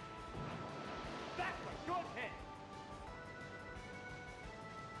 That's a good hit.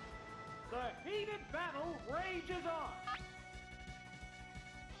 The heated battle rages on.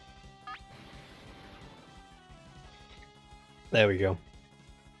 There we go.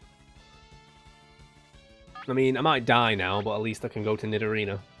 I mean, I might die now, but at least I can go to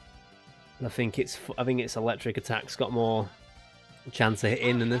Nidorina. I think its electric attack's got more chance of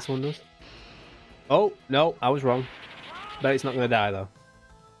hitting than this one does. Oh, no, I was wrong. Bet it's not going to die, though.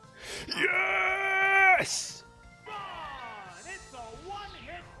 Yes! Gone! It's a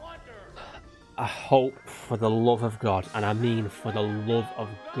one-hit wonder. I hope, for the love of God, and I mean for the love of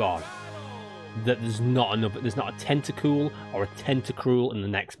God, that there's not a Tentacool or a Tentacruel in the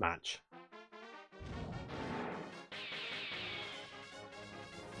next match.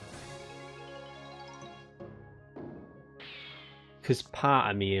 Because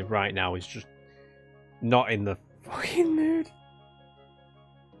part of me right now is just not in the fucking mood.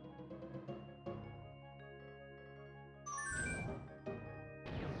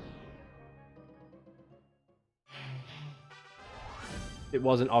 It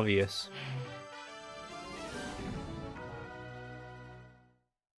wasn't obvious.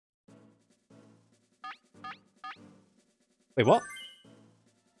 Wait, what?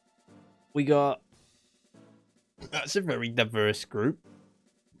 We got... That's a very diverse group.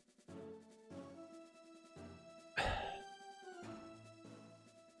 It's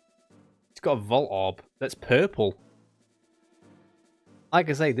got a Volt Orb that's purple. Like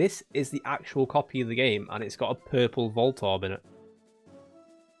I say, this is the actual copy of the game, and it's got a purple Volt Orb in it.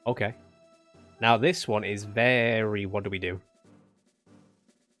 Okay. Now this one is very... What do we do?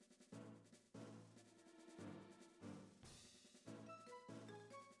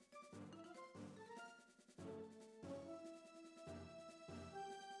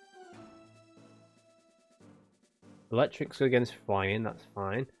 Electric's good against flying, that's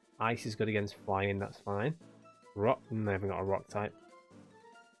fine. Ice is good against flying, that's fine. Rock, I haven't got a rock type.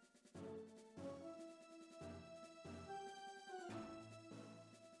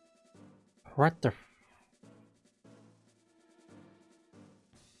 What the...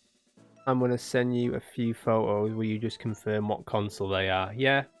 I'm going to send you a few photos where you just confirm what console they are.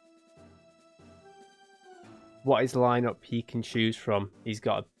 Yeah. What is lineup he can choose from? He's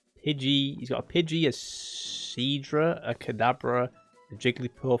got a Pidgey, a Seadra, a Kadabra, a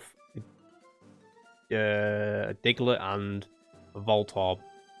Jigglypuff, a Diglett, and a Voltorb.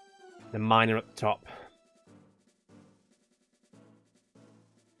 The miner at the top.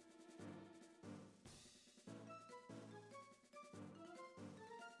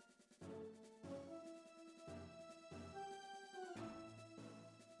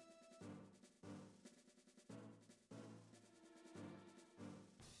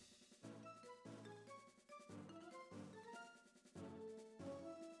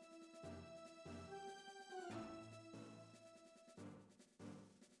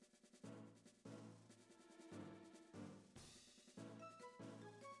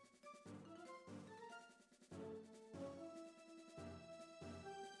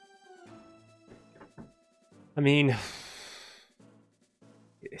 I mean,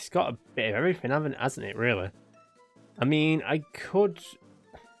 it's got a bit of everything, hasn't it, really? I mean, I could...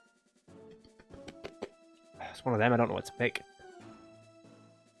 It's one of them, I don't know what to pick.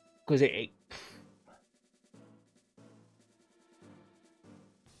 Because it...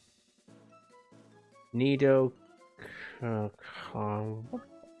 Nido... Oh.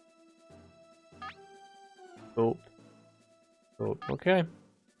 Okay.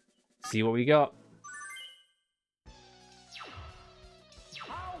 See what we got.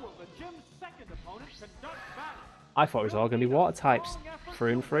 I thought it was all going to be water types.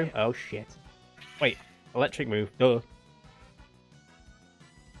 Through and through. Oh, shit. Wait. Electric move. Duh.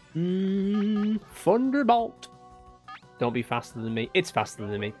 Thunderbolt. Don't be faster than me. It's faster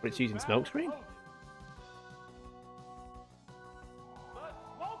than me, but it's using smokescreen.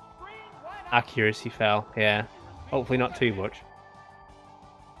 Accuracy fell. Yeah. Hopefully not too much.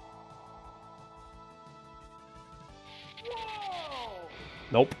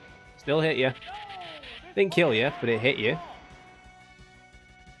 Nope. Still hit you. Didn't kill you, but it hit you.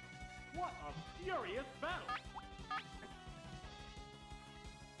 What a furious battle!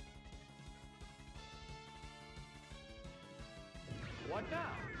 What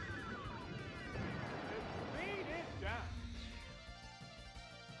now? The speed is down.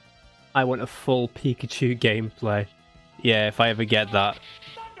 I want a full Pikachu gameplay. Yeah, if I ever get that.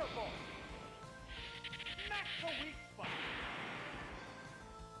 Thunderbolt! Smack the weak spot.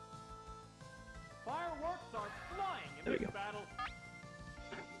 Fireworks are flying in There we this go. battle.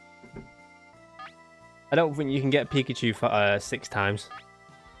 I don't think you can get Pikachu for 6 times.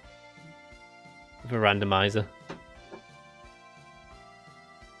 With a randomizer.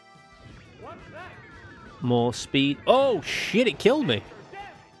 What's that? More speed. Oh shit, it killed me.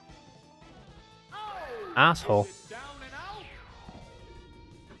 Oh, Asshole. is it down and out?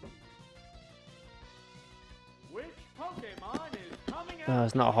 Which Pokemon is coming out?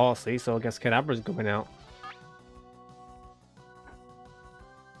 It's not Horsey, so I guess Kadabra's going out.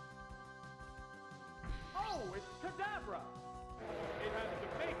 Oh, it's Kadabra. It has to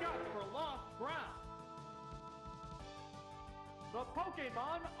make up for lost ground. The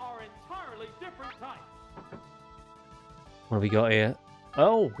Pokemon are entirely different types. What have we got here?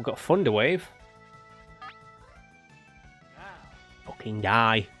 Oh, we've got Thunder Wave. Now, Fucking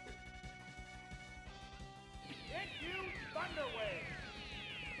die. it used Thunder Wave.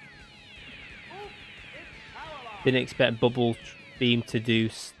 Oops, it's paralyzed. Didn't expect Bubble Beam to do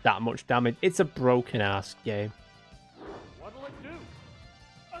that much damage. It's a broken ass game. What'll it do?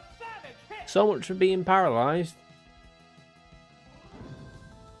 A savage hit. So much for being paralyzed.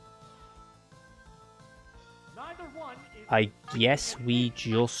 Neither one is I guess we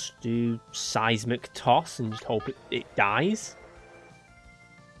just do Seismic Toss and just hope it dies.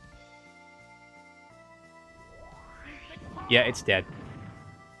 Yeah, it's dead.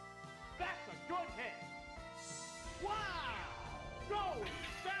 That's a good hit. Wow! Goes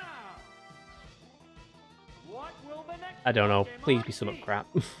down. What will the next I don't know. Pokemon Please be some crap.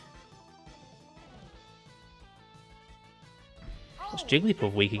 What's Oh,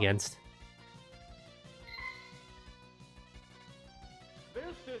 Jigglypuff weak against? This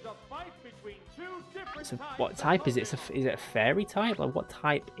is a fight between two different So types what of type is it? Pokemon. Is it a fairy type? Like what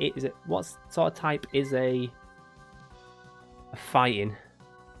type is it? What sort of type is a fighting?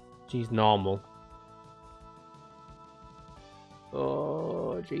 She's normal.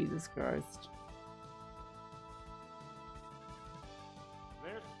 Oh Jesus Christ!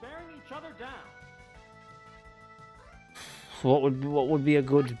 They're staring each other down. What would be a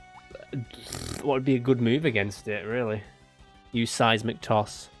good move against it? Really, use Seismic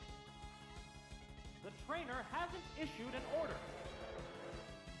Toss. The trainer hasn't issued an order.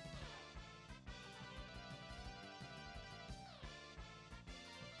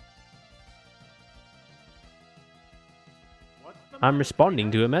 I'm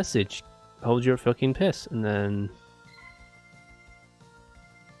responding to a message. Hold your fucking piss, and then...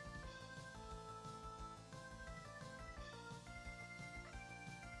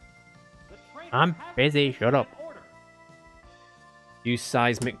 I'm busy, shut up. Use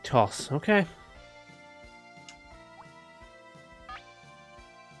seismic toss, okay.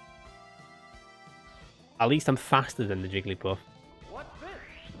 At least I'm faster than the Jigglypuff.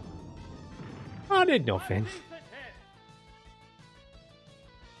 I did nothing.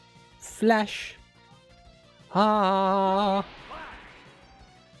 Flash. Ah.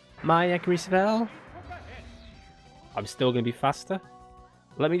 My accuracy fell. I'm still going to be faster.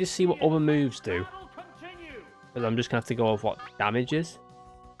 Let me just see what other moves do. Because I'm just going to have to go off what damage is.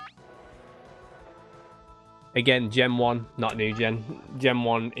 Again, Gen 1, not new gen. Gen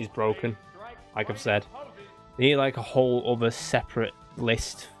 1 is broken, like I've said. I need like a whole other separate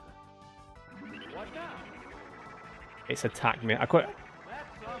list. It's attack me. I quit.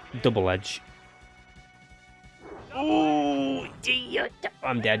 Double edge. Oh,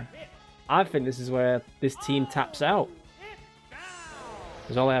 I'm dead. I think this is where this team taps out.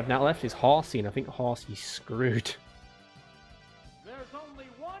 Because all I have now left is Horsey, and I think Horsey's screwed. There's only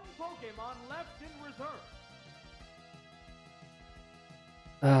one Pokemon left in reserve.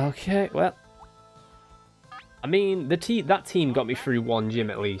 Okay, well. I mean, that team got me through one gym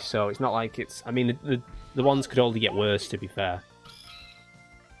at least, so it's not like it's... I mean, the ones could only get worse, to be fair.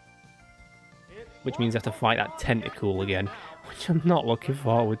 Which means I have to fight that Tentacool again, which I'm not looking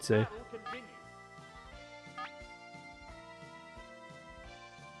forward to.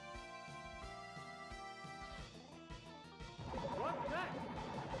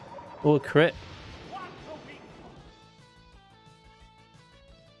 Oh, crit.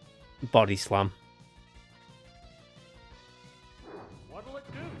 Body slam.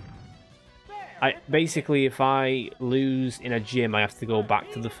 Basically, if I lose in a gym, I have to go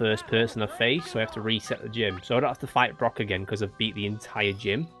back to the first person I face, so I have to reset the gym. So I don't have to fight Brock again because I've beat the entire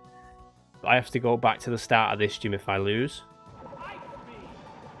gym. But I have to go back to the start of this gym if I lose.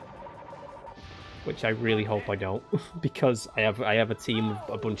 Which I really hope I don't, because I have a team of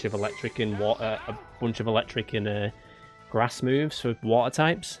a bunch of electric and water, grass moves for water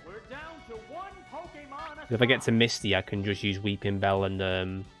types. If I get to Misty, I can just use Weeping Bell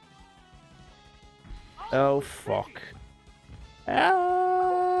and oh fuck!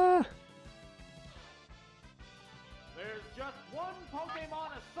 Ah!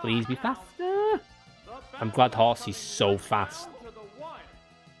 Please be faster. I'm glad Horsey's so fast.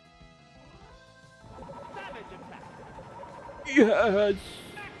 Yes!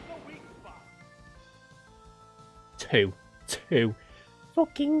 Two.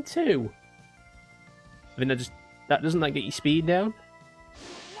 Fucking two. I mean, that doesn't like get your speed down?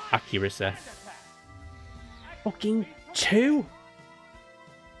 Accuracy. Fucking two?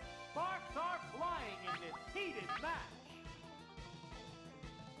 Sparks are flying in this heated match.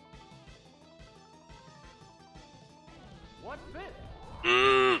 What's this?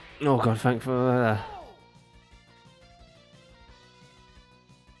 Oh god, thank for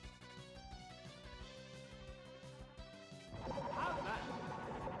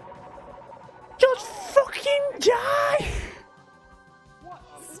Just fucking die!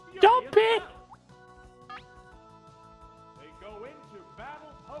 Stop it! They go into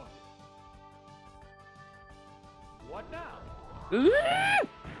battle poses. What now? A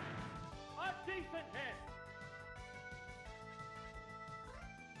decent hit.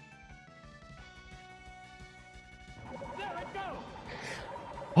 There it goes.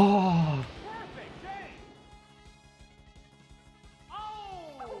 Oh, Perfect game.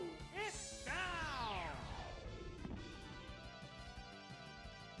 Oh, it's down.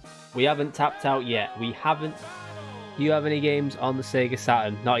 we haven't tapped out yet. We haven't. Do you have any games on the Sega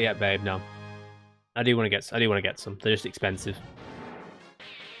Saturn? Not yet, babe. No. I do want to get some. They're just expensive.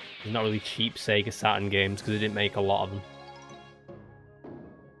 They're not really cheap Sega Saturn games because they didn't make a lot of them.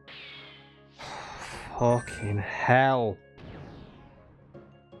 Fucking hell.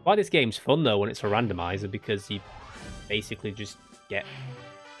 Why this game's fun though when it's a randomizer, because you basically just get...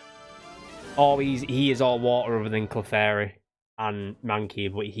 Oh, he is all water other than Clefairy and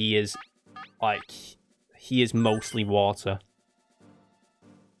Mankey, but he is mostly water.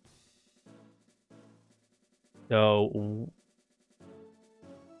 So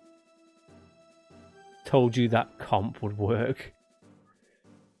told you that comp would work.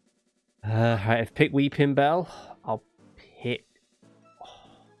 Right, I've picked Weeping Bell. I'll pick...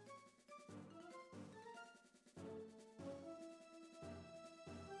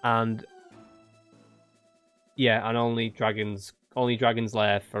 And... yeah, and only Dragon's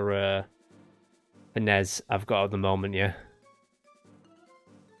Lair for Nez I've got at the moment, yeah.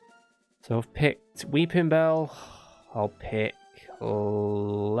 So I've picked Weeping Bell. I'll pick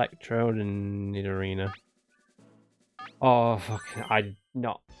Electrode and Nidorina. Oh, fucking, I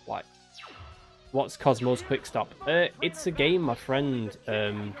not like. What's Cosmo's Quick Stop? It's a game my friend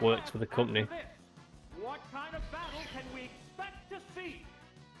works for the company. What kind of battle can we expect to see?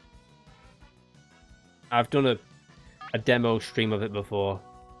 I've done a demo stream of it before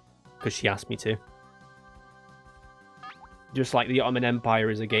because she asked me to. Just like the Ottoman Empire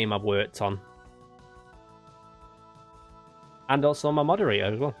is a game I've worked on. And also my moderator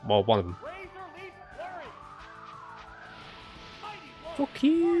as well. Well, one of them. Fuck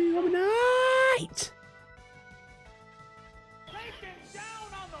you, I'm a knight!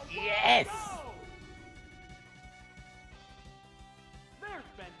 Yes! There's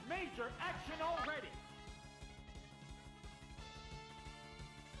been major action already.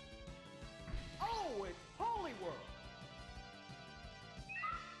 Oh, it's Holy World.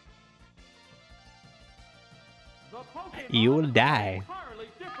 The Pokemon You'll die. entirely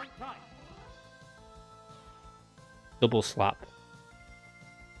different type. Double slap.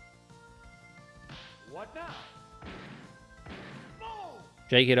 What now? Boom!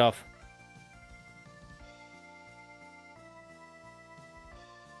 Shake it off.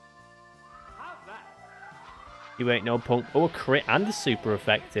 How's that? You ain't no punk. Oh, a crit and a super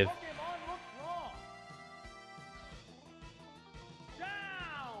effective. Pokemon looks wrong.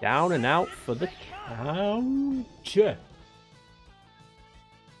 Down. Down and out for the counter.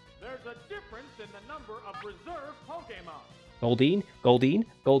 There's a difference in the number of reserve Pokemon. Goldeen, Goldeen,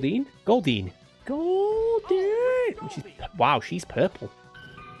 Goldeen, Goldeen. Goldeen! Wow, she's purple.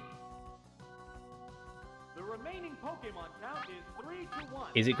 The remaining Pokemon count is 3-1.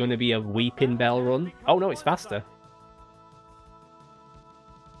 Is it going to be a Weeping Bell run? Oh no, it's faster.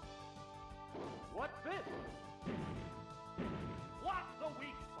 What's this? What's the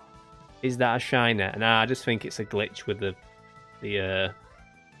weak spot? Is that a shiner? Nah, I just think it's a glitch with the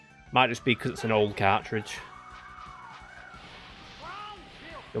might just be because it's an old cartridge.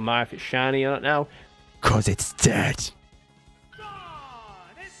 Don't matter if it's shiny or not now, cause it's dead. Gone!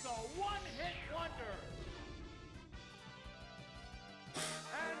 It's a one-hit wonder.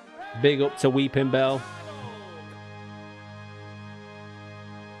 And Big up to Weeping Bell.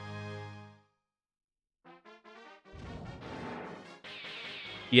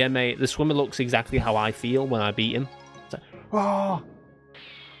 Yeah, mate, the swimmer looks exactly how I feel when I beat him. It's like, oh.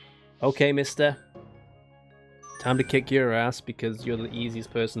 Okay, mister. Time to kick your ass because you're the easiest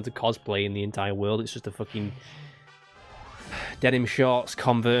person to cosplay in the entire world. It's just a fucking denim shorts,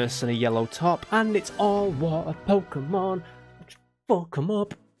 Converse, and a yellow top. And it's all water Pokemon. Let's fuck 'em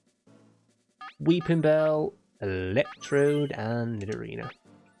up. Weeping Bell, Electrode, and Nidorina.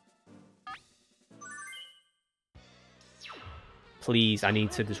 Please, I need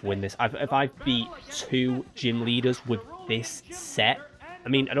to just win this. If I beat 2 gym leaders with this set, I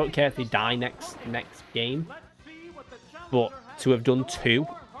mean, I don't care if they die next game, but to have done 2,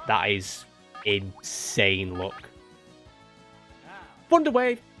 that is insane luck. Thunder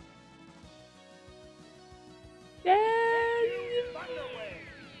Wave! Yay!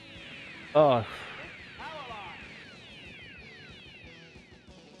 Oh.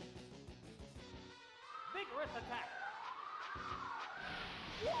 vigorous attack.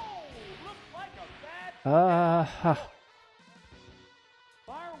 Whoa! Looks like a bad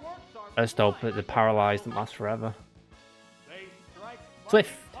fireworks are Let's hope that the paralyzed don't last forever. They strike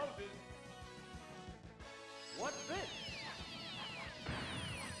Swift. poses. What's this?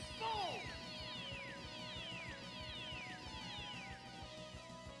 Boom!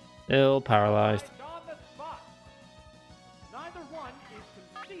 Still paralyzed. On the spot. Neither one is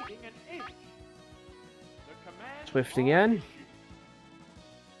conceding an inch. The command Swift are again. issued.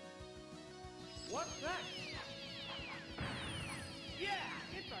 What's next? Yeah,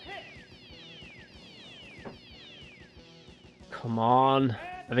 it's a hit. Come on.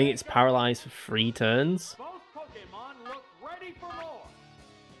 I think it's paralyzed for 3 turns. Both Pokemon look ready for more.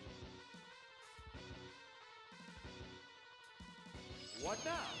 What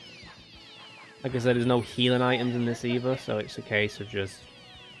now? Like I said, there's no healing items in this either, so it's a case of just...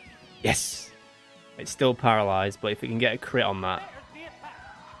 Yes! It's still paralyzed, but if we can get a crit on that... There's the attack.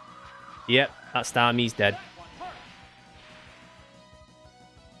 Yep, that Starmie's dead. That one hurt.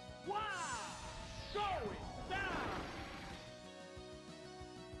 Wow! Going down.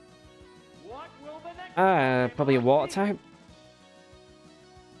 What will the next Probably a Pokemon water be? type.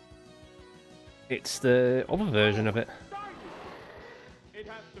 It's the other version of it. It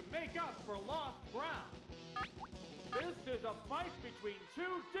has to make up for lost ground. This is a fight between 2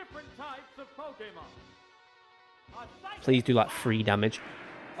 different types of Pokemon. A psychic Please do like 3 damage.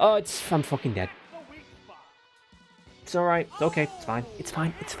 Oh, I'm fucking dead. It's alright. It's okay. It's fine. It's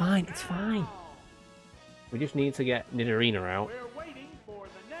fine. It's fine. It's fine. We just need to get Nidorina out. We're waiting for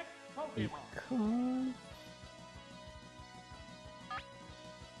the next Pokemon. Come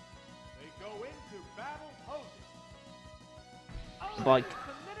They go into battle poses. Oh, Like, it's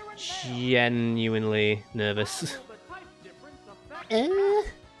a Nidoran male. genuinely nervous. Will the type difference affect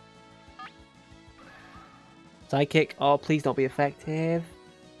Psychic. Oh, please don't be effective.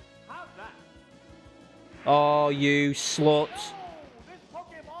 How's that? Oh, you slut. Oh, this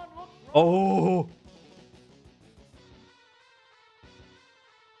Pokemon looks wrong. Oh.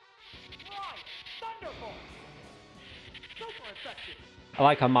 Right. Thunderbolt. Super effective. I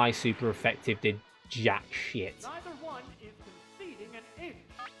like how my super effective did jack shit. Neither one is conceding an inch.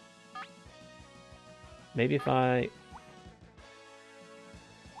 Maybe if I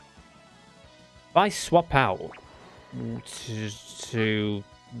swap out to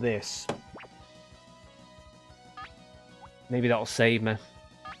this, maybe that'll save me.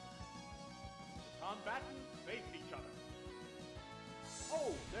 Combatants face each other.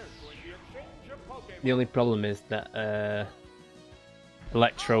 Oh, there's going to be a change of Pokemon. The only problem is that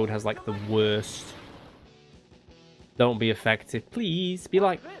Electrode has like the worst. Don't be effective, please. Be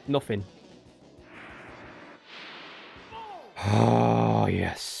like nothing. Oh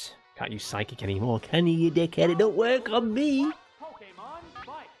yes. Can't use Psychic anymore, can you, you dickhead? It don't work on me. Pokemon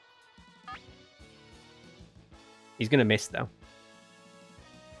fight. He's gonna miss though.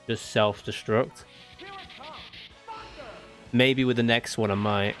 Just self-destruct. Here it comes. Thunder. Maybe with the next one I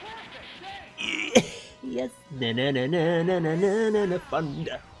might. Perfect day. Yes. Na na na na na na na na na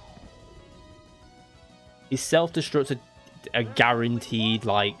thunder. Is self-destruct a guaranteed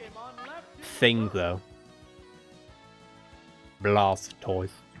like Pokemon left in thing though? Blast toys.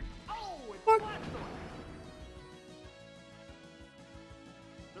 Oh, it's Blastoise.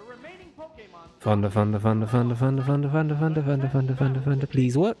 The remaining Pokemon. Thunder, thunder, thunder, thunder, thunder, thunder, thunder, thunder, thunder, thunder, thunder, thunder.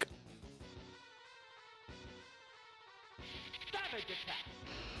 Please work. Savage attack.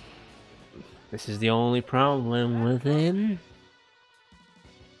 This is the only problem with him.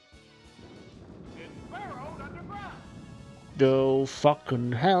 It's burrowed underground. Oh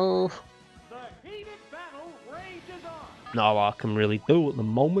fucking hell. The heated battle rages on. Not a lot I can really do at the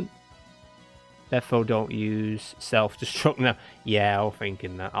moment. Defo don't use self-destruct now. Yeah, I was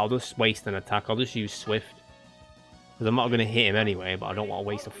thinking that. I'll just waste an attack. I'll just use Swift. Because I'm not going to hit him anyway, but I don't want to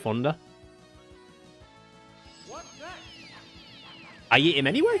waste a Thunder. What's next? I hit him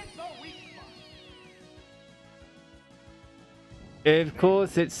anyway? The weak spot. Of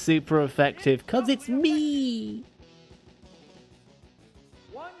course it's super effective, because it's me!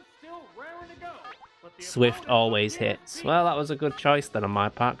 One still raring to go. But the Swift opponent always appears hits. weak. Well, that was a good choice then on my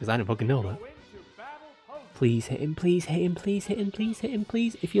part, because I didn't fucking know Go that. into battle pose. Please hit him, please hit him, please hit him, please hit him,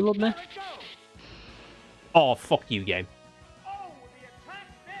 please, if you love me. There it goes. Oh, fuck you, game. Oh, the attack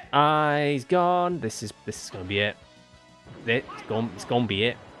missed. He's gone. This is gonna be it. It's gonna be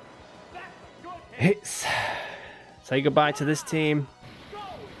it. That's a good hit. It's say goodbye to this team. Go.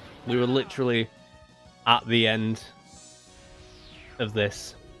 We were literally at the end of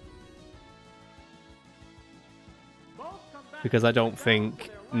this Both combatants because I don't are down think to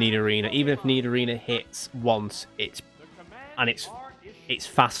their last Nidorina, even if Pokemon. Nidorina hits once, The commands and it's are issued. it's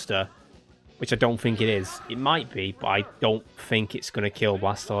faster, which I don't think it is. It might be, but I don't think it's gonna kill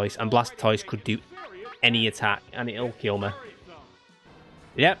Blastoise, and Blastoise could do any attack and it'll kill me.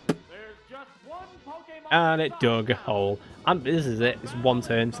 Yep, There's just one Pokemon and it left dug a now. hole. And this is it. It's one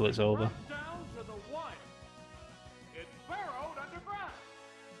turn till it's over. Runs down to the wire. It's burrowed underground.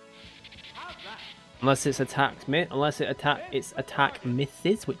 How's that? Unless it's attacked its attack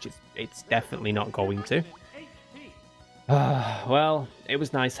misses, which it's definitely not going to. An HP. Well, it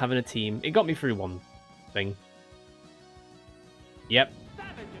was nice having a team. It got me through one thing. Yep.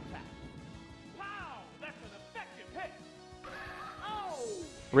 Savage attack. Wow, that's an effective hit. Oh!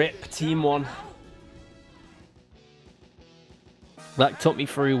 Rip, team one. That took me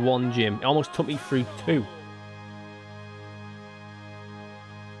through one gym. It almost took me through two.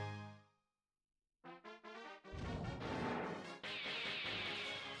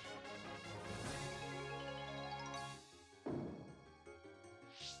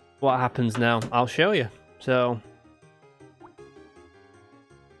 What happens now? I'll show you. So,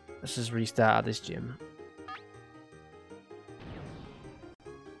 let's just restart at this gym.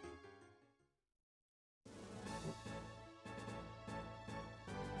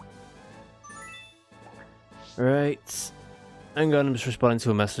 Right. Hang on, I'm just responding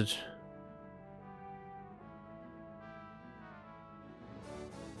to a message.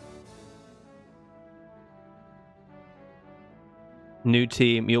 New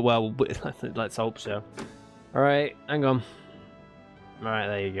team. You well, let's hope so. All right, hang on. All right,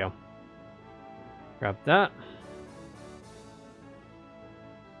 there you go. Grab that.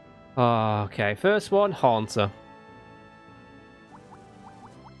 Okay, first one, Haunter.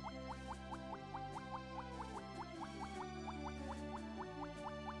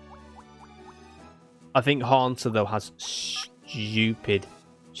 I think Haunter, though, has stupid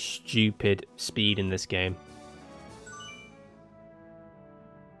speed in this game.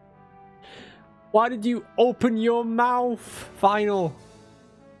 Why did you open your mouth? Final.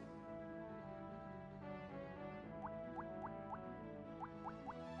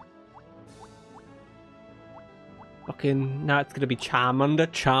 Fucking, now it's gonna be Charmander,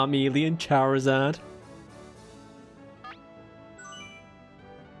 Charmeleon, Charizard.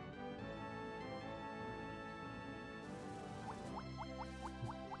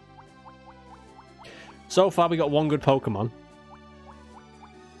 So far, we got one good Pokemon.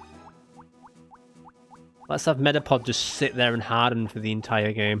 Let's have Metapod just sit there and harden for the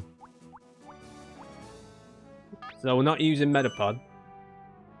entire game. So we're not using Metapod.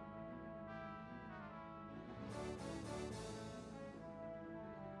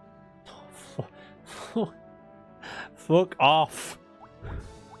 Fuck off.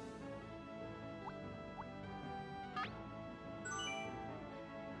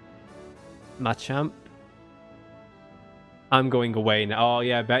 Machamp. I'm going away now. Oh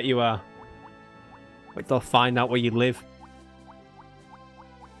yeah, I bet you are. Wait till I find out where you live.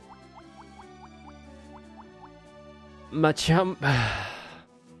 Machamp.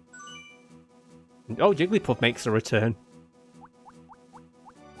 Oh, Jigglypuff makes a return.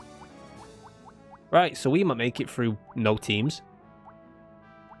 Right, so we might make it through no teams.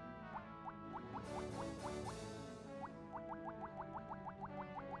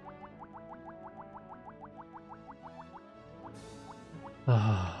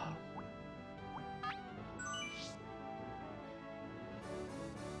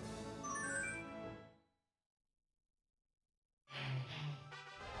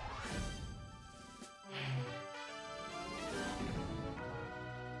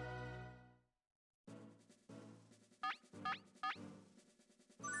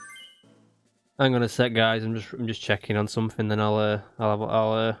 Hang on a sec, guys. I'm just checking on something. Then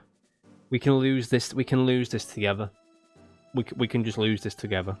we can lose this. We can lose this together. We can just lose this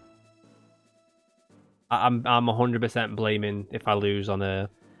together. I'm 100% blaming if I lose on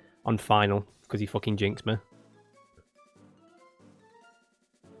final because he fucking jinxed me.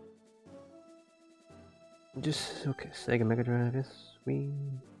 Just okay. Sega Mega Drive. Yes, we.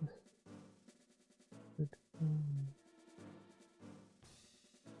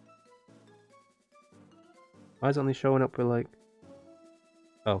 Why is it only showing up with like...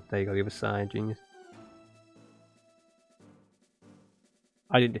 Oh, there you go, the other side, genius.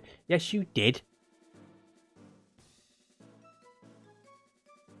 I didn't... Yes, you did.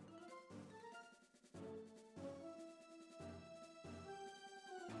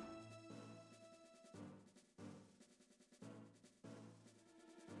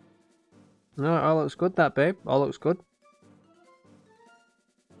 No, all looks good, that, babe. All looks good.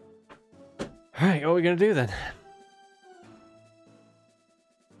 Alright, what are we going to do then?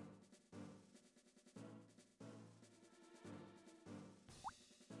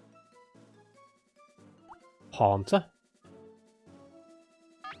 Haunter?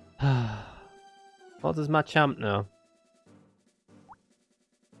 What does Machamp know?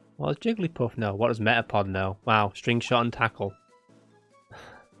 What does Jigglypuff know? What does Metapod know? Wow, String Shot and Tackle.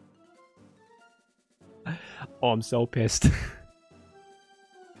 Oh, I'm so pissed.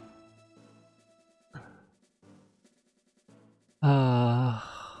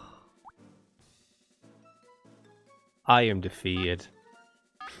 I am defeated.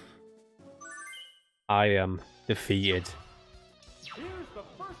 I am defeated. Here's the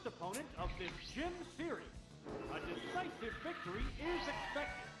first opponent of this gym series. A decisive victory is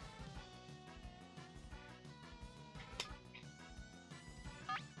expected.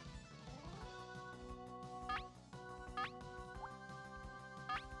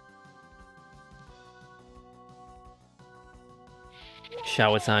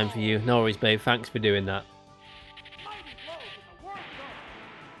 Shower time for you. No worries, babe. Thanks for doing that.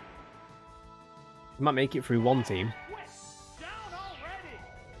 Might make it through one team.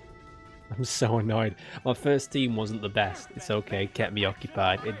 I'm so annoyed. My first team wasn't the best. It's okay. Kept me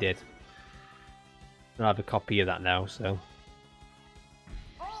occupied. It did. I have a copy of that now, so.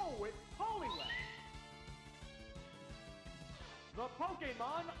 Oh, it's Poliwag. The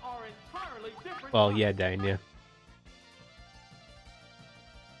Pokemon are entirely different. Well, yeah, Dane, yeah.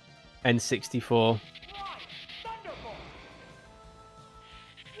 N64.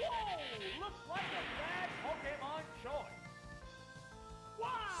 looks like a bad Pokemon choice.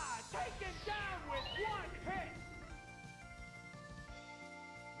 Wow, taken down with one hit.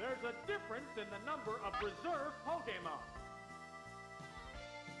 There's a difference in the number of reserve Pokemon.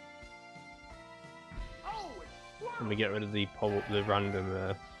 Oh, it's Let me get rid of the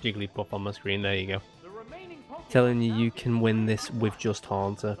random Jigglypuff on my screen. There you go. the remaining Pokemon Telling you now you can win this with just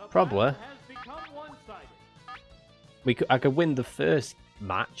Haunter. the Probably. battle has become one-sided. I could win the first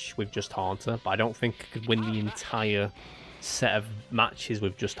match with just Haunter, but I don't think I could win the entire set of matches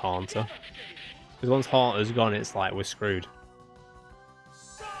with just Haunter. Because once Haunter's gone, it's like we're screwed.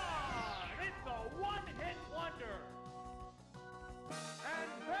 Gone! It's a one-hit wonder.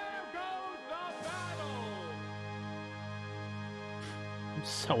 And there goes the battle. I'm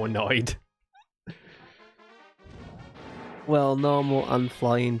so annoyed. Well, normal and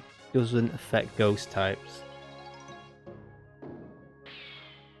flying doesn't affect ghost types.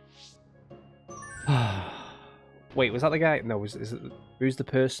 Wait, was that the guy? No, who's the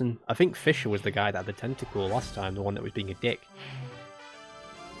person? I think Fisher was the guy that had the tentacle last time, the one that was being a dick.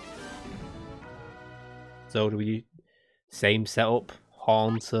 So do we same setup?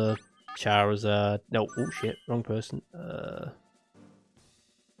 Haunter, Charizard. No, oh shit, wrong person.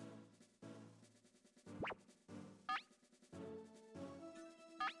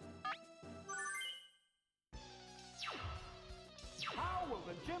 How will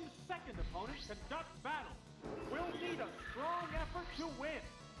the gym's second opponent conduct battle? We'll need a strong effort to win.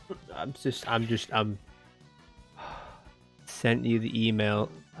 I'm sent you the email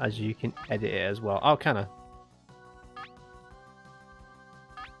as you can edit it as well. Oh, can I?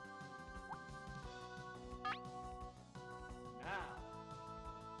 Now,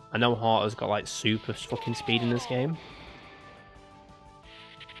 I know Haunter's got like super fucking speed in this game.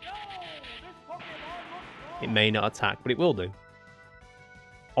 no! This Pokemon looks It wrong. may not attack, but it will do.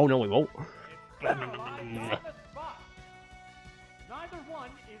 Oh no, it won't. It's paralyzed on the spot. Neither one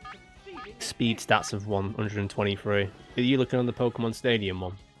is conceding. Speed stats of 123. Are you looking on the Pokemon Stadium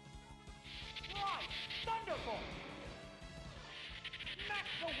one? Right, Thunderbolt. Smack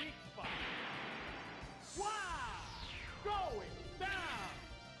the weak spot. Wow! Going down.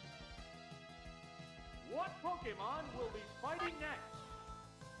 What Pokemon will be fighting next?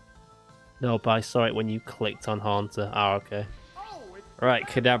 Nope, I saw it when you clicked on Haunter. Ah, okay. Oh, it's Right,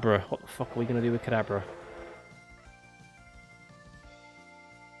 Kadabra. What the fuck are we gonna do with Kadabra?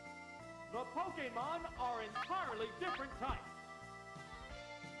 the Pokemon are entirely different types.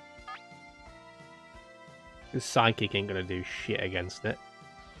 This Psychic ain't gonna do shit against it.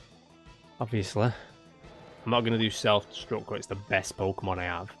 Obviously. I'm not gonna do Self-Destruct because it's the best Pokemon I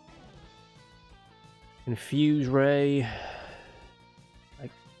have. Confuse Ray. They're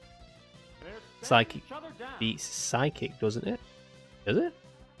Psychic each other down. beats Psychic, doesn't it? Does it?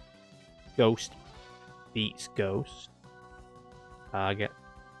 Ghost beats Ghost. Target.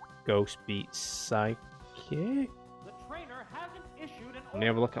 Ghost beats Psychic. The trainer hasn't issued an Let me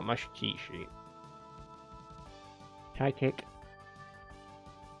have a look at my cheat sheet. Psychic.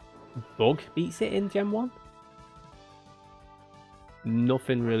 Bug beats it in Gen 1?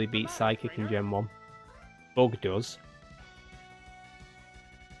 Nothing really beats Psychic in Gen 1. Bug does.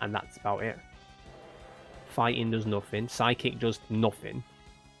 And that's about it. Fighting does nothing. Psychic does nothing.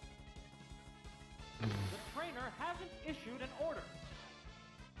 The trainer hasn't issued an order.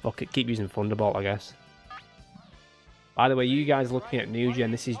 Fuck it, keep using Thunderbolt, I guess. By the way, you guys looking at New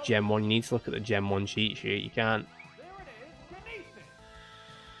Gen, this is Gen 1. You need to look at the Gen 1 cheat sheet. You can't. There it is, Kinesis.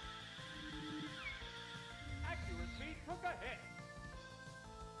 Accuracy took a hit.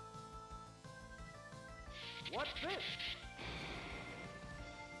 What's this?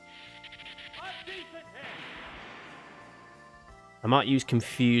 A decent hit. I might use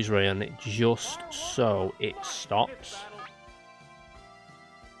Confuse Ray on it just so it This stops. battle.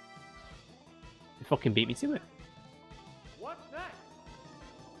 It fucking beat me to it. What's next?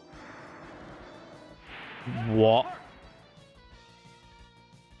 What?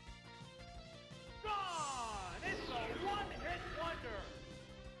 Gone! It's a one-hit wonder.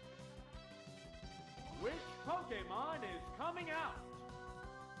 Which Pokemon is coming out?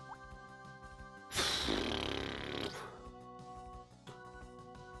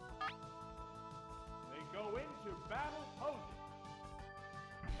 They go into battle posing.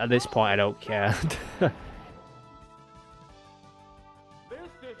 At this point, I don't care. This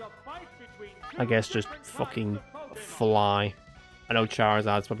is a fight between two I guess just different types fucking of Pokemon. fly. I know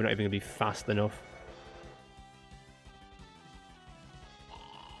Charizard's probably not even going to be fast enough.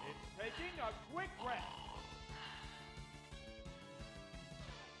 It's taking a quick rest.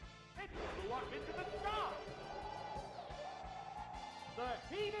 It flew up into the sky.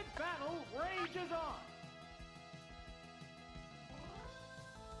 The heated battle rages on.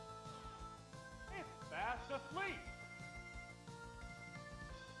 It's fast asleep.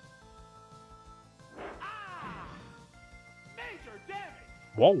 Ah! Major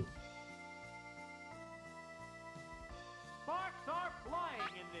damage. Whoa. Sparks are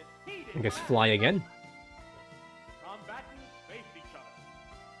flying in this heated I guess battle. fly again. Combatants face each other.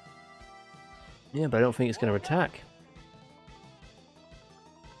 Yeah, but I don't think it's going to attack.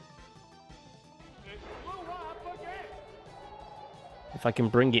 It blew up again. If I can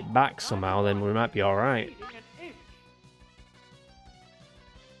bring it back somehow, then we might be alright. Leading an inch.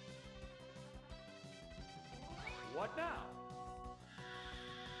 What now?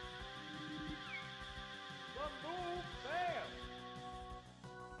 The move failed.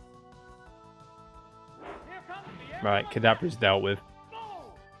 Here comes the air Right, attack. Kadabra's dealt with. Boom!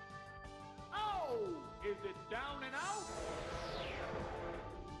 Oh! Is it down and out?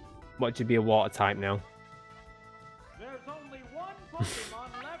 What should be a water type now? There's only one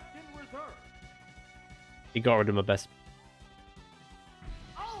Pokemon left in reserve. He got rid of my best.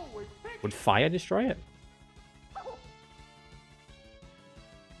 Oh, it's picking. Would fire destroy it?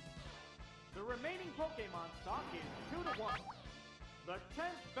 The remaining Pokemon stock is 2-1. The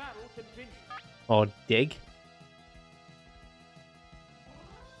 10th battle continues. Or dig?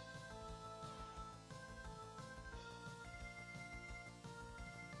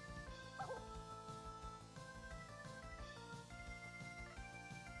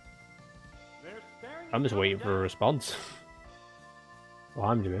 They're staring I'm each just other waiting for a down. response. What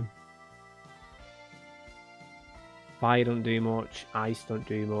I'm doing. Fire don't do much, ice don't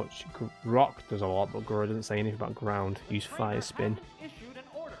do much, rock does a lot, but Goro doesn't say anything about ground. The Use trainer fire spin. hasn't issued an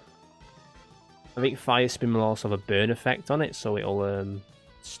order. I think fire spin will also have a burn effect on it, so it'll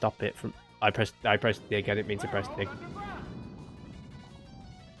stop it from. I pressed dig. I didn't mean to press dig. Burrow underground.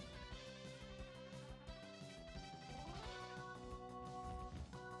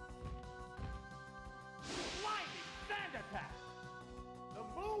 Lightning sand attack. The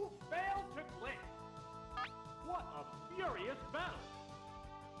move failed to click. What a furious battle.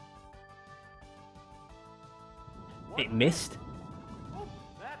 It missed. Oops,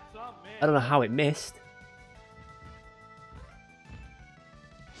 that's a miss. I don't know how it missed.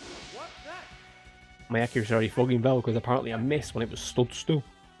 What's that? My accuracy already fucking fell because apparently I missed when it was stood still.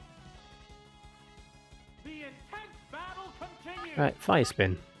 The intense battle continues. Right, fire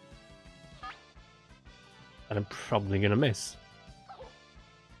spin. And I'm probably gonna miss.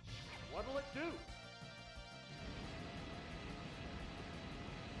 What'll it do?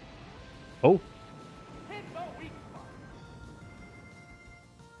 Oh, Hit the weak spot.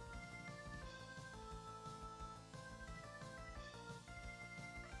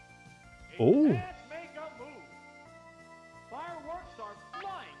 It Oh. can't make a move. Fireworks are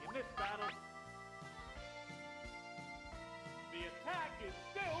flying in this battle. The attack is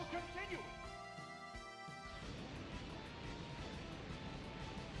still continuing.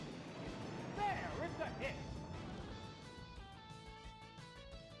 There, it's a hit.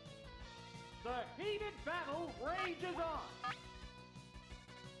 The heated battle rages on.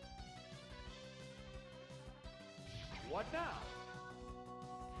 What now?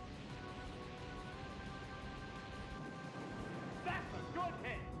 That's a good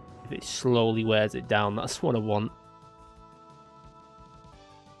hit. if it slowly wears it down, that's what I want.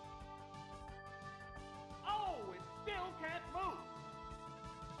 Oh, it still can't move.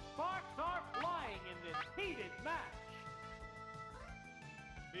 Sparks are flying in this heated match.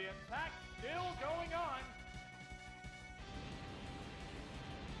 The attack still going on.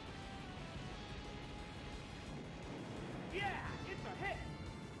 Yeah, it's a hit.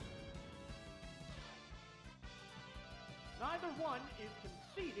 Neither one is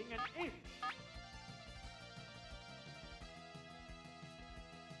conceding an inch.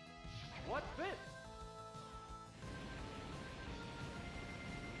 What's this?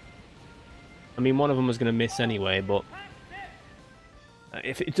 I mean, one of them was going to miss anyway, but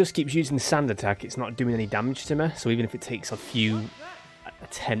if it just keeps using the sand attack, it's not doing any damage to me. So even if it takes a few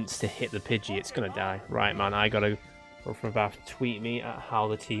attempts to hit the Pidgey, it's going to die. Right, man, I got to go for a bath. Tweet me at how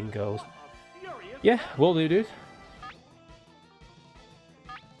the team goes. Yeah, will do, dude.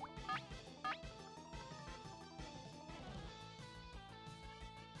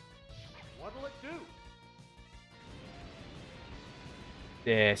 What'll it do?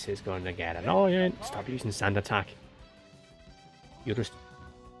 This is going to get annoying. Stop using sand attack. You're just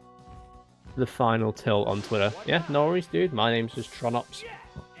the final tilt on Twitter. Yeah, no worries, dude. My name's just Tronops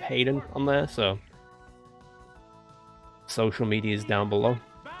Hayden on there, so social media is down below.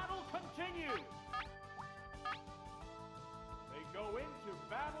 Battle continues. They go into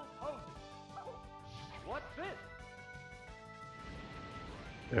battle. this?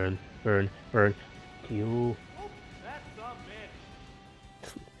 Burn, burn, burn. You. Oops, that's a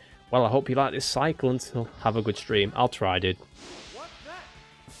miss. Well, I hope you like this cycle until have a good stream. I'll try, dude. What's that?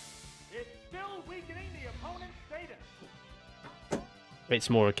 It's still weakening the opponent's status. It's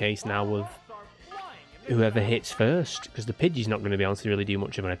more a case now of Tronops are flying in this whoever battle. hits first, because the Pidgey's not going to be able to really do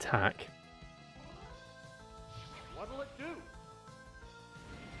much of an attack. What'll it do?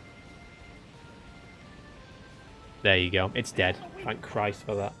 There you go. It's dead. Thank Christ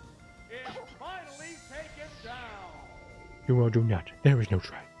for that. It's finally taken down. You will do not. There is no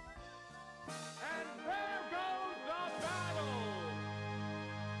try. And there goes the battle.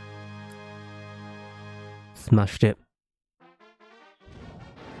 Smashed it.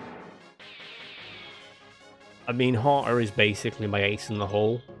 I mean, Horta is basically my ace in the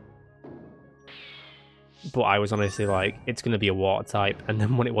hole. But I was honestly like, it's going to be a water type. And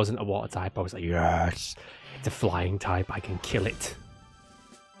then when it wasn't a water type, I was like, yes, it's a flying type. I can kill it.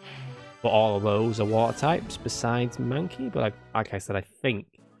 But all of those are water types besides Mankey. But like I said, I think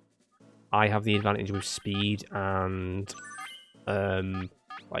I have the advantage with speed and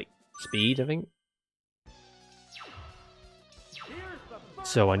like speed, I think. Here's the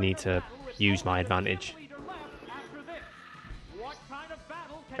first So I need battle to with use my only the advantage. leader left after this. What kind of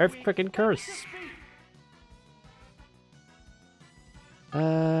battle can Earth we frickin' expect curse. to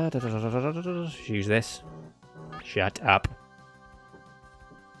see? Use this. Shut up.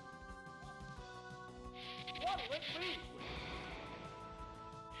 What'll it lead with?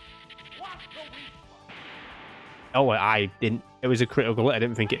 What's the weak spot? Oh, I didn't. It was a critical hit. I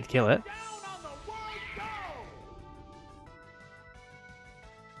didn't think it'd kill it. Down on the world go!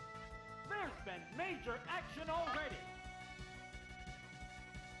 There's been major action already.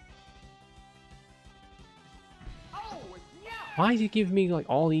 Oh, it's Meow! Why did you give me like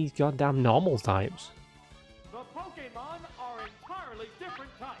all these goddamn normal types? The Pokemon are entirely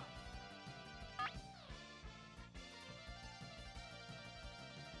different types.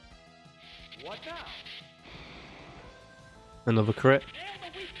 What now? Another crit.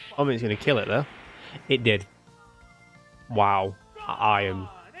 And the weak I spot. mean, it's gonna kill it though. It did. Wow. I am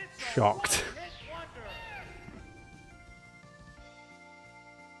It's a shocked. one-hit wonder.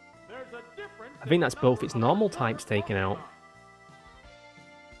 There's a difference I think in that's the both its number of normal your types taken out. Pokemon.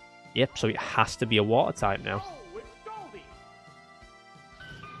 Yep, so it has to be a water type now. Oh, it's Goldie.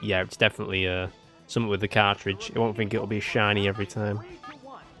 Yeah, it's definitely something with the cartridge. I won't think it'll be shiny every time. 3-1.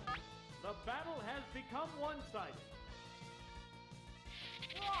 The battle has become one-sided.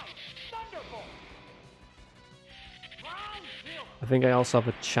 Right, Thunderbolt. Round zero. I think I also have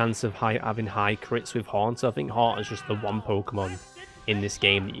a chance of having high crits with Horn, so I think Horn is just the one Pokemon in this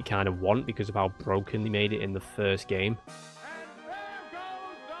game that you kind of want because of how broken they made it in the first game. And there goes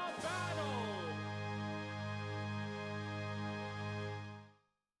the battle.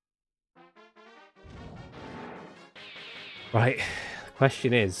 Right, the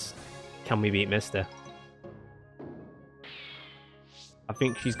question is, can we beat Mister? I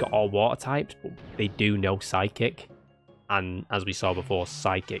think she's got all water types, but they do know Psychic. And as we saw before,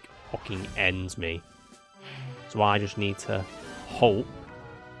 Psychic fucking ends me. So I just need to hope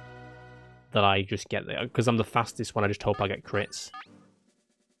that I just get there. Because I'm the fastest one, I just hope I get crits.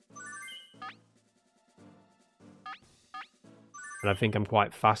 And I think I'm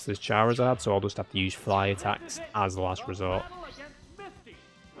quite fast as Charizard, so I'll just have to use fly attacks as the last resort. Battle against Misty,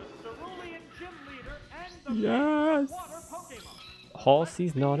 the Cerulean gym leader and the Yes! water Pokemon.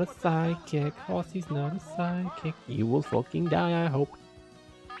 Horsey's not a psychic. Horsey's not a psychic. You will fucking die, I hope.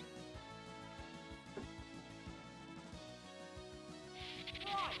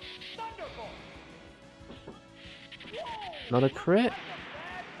 Right, Thunderbolt. Whoa, Not a crit, that's a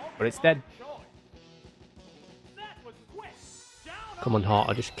bad but it's Pokemon dead. choice. That was quick. Down Come on, the Horta,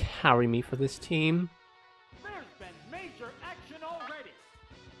 field. just carry me for this team. There's been major action already.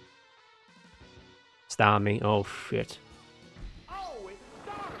 Star me. Oh, shit. Oh, it's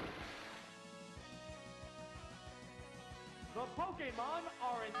started. The Pokemon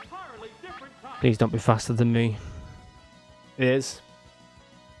are entirely different types. Please don't be faster than me. It is.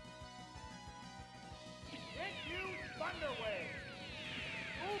 It used Thunder Wave.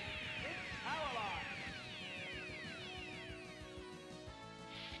 Oops, it's paralyzed.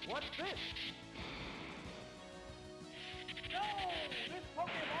 What's this? No, this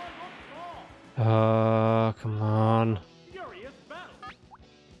Pokemon looks wrong. Come on. Furious battle.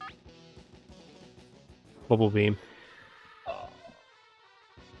 Bubble beam.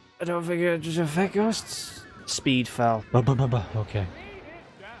 I don't think it just affect us. Speed fell. Okay. Lead it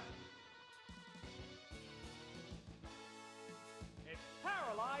down. It's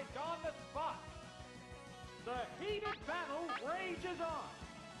paralyzed on the spot. The heated battle rages on.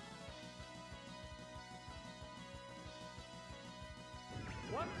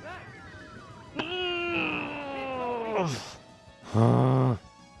 What's next?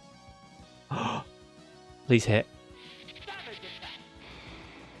 Please hit.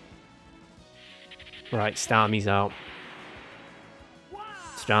 Right, Starmie's out.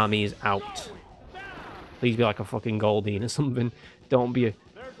 Starmie is out. Please be like a fucking Goldeen or something. Don't be a...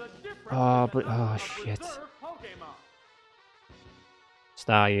 Oh, but... Oh, shit.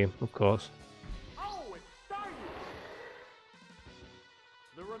 Staryu, of course. Oh, it's Staryu.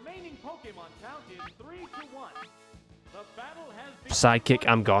 The remaining Pokemon count is 3-1. The battle has been... Sidekick,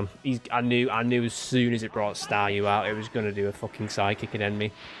 I'm gone. I knew as soon as it brought Staryu out, it was going to do a fucking sidekick and end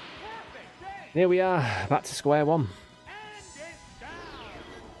me. Here we are, back to square one. And it's down.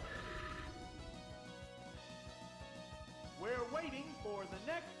 We're waiting for the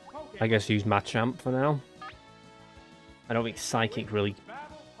next Pokemon. I guess use Machamp for now. I don't think Psychic really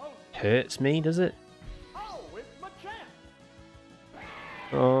hurts me, does it? Oh, it's Machamp.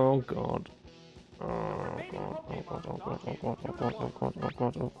 Oh god. Oh god. Oh god. Oh god. Oh god. Oh god. Oh god. Oh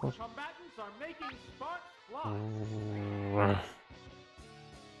god. Oh god. Combatants are making sparks fly.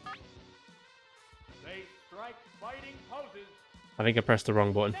 They strike fighting poses. I think I pressed the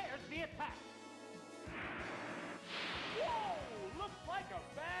wrong button. There's the attack. Whoa! Looks like a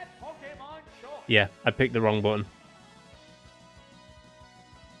bad Pokemon choice. Yeah, I picked the wrong button.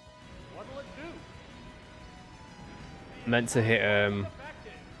 What'll it do? Meant to hit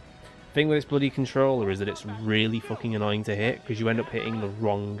thing with this bloody controller is that it's really fucking annoying to hit because you end up hitting the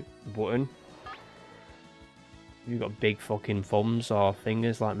wrong button. You've got big fucking thumbs or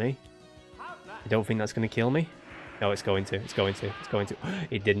fingers like me. I don't think that's going to kill me. No, it's going to. It's going to. It's going to.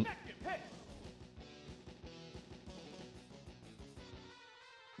 It didn't.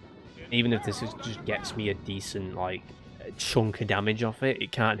 Even if this just gets me a decent, like, chunk of damage off it,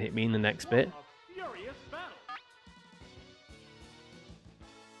 it can't hit me in the next bit.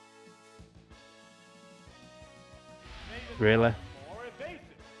 Really?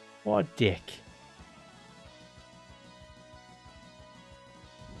 What a dick.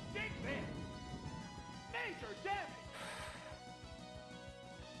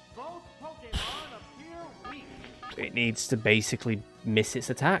 It needs to basically miss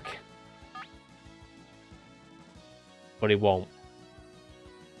its attack. But it won't.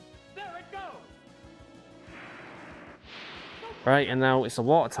 There it goes. Right, and now it's a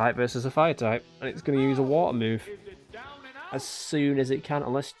water type versus a fire type. And it's going to use a water move Is it down and out? as soon as it can,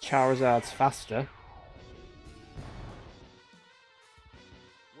 unless Charizard's faster.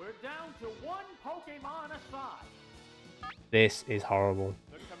 We're down to one Pokemon aside. This is horrible.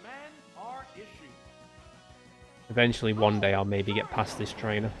 The commands are issued. Eventually, one day, I'll maybe get past this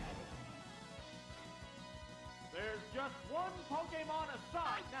trainer. There's just one Pokemon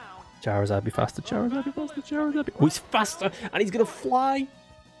aside now. Charizard be faster, Charizard be faster, Charizard be... Oh, he's faster! And he's going to fly! It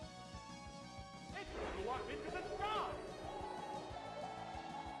flew up into the sky.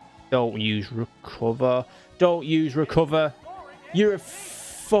 Don't use recover. Don't use recover. You're a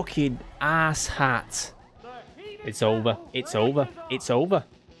fucking asshat. The heated It's over. battle It's over. rages on. It's over.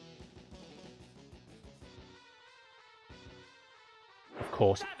 Of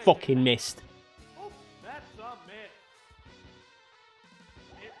course, it fucking missed. Oops, that's a miss.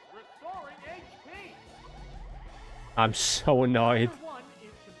 It's restoring HP. I'm so annoyed. Number one is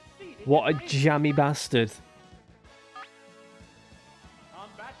conceding What a its HP. jammy bastard.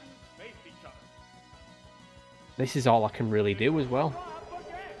 Combatants face each other. This is all I can really do as well. Drop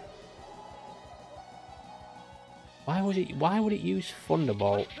again. Why would it use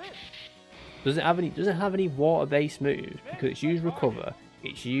Thunderbolt? What's this? Does it have any water-based moves? Because it's used recover,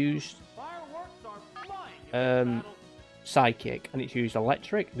 it's used Fireworks are flying in this battle. psychic, and it's used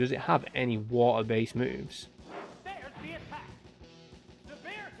electric. Does it have any water-based moves? There's the attack.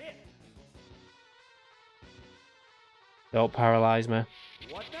 Severe hit. Don't paralyze me.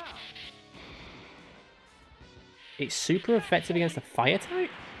 What now? It's super effective against a fire type?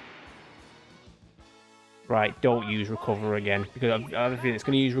 Right, don't use recover again, because I have a feeling it's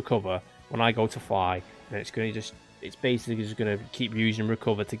going to use recover when I go to fly, and it's basically just going to keep using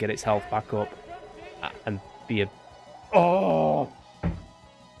recover to get its health back up and be a... Oh!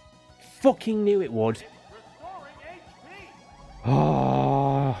 Fucking knew it would. Restoring HP.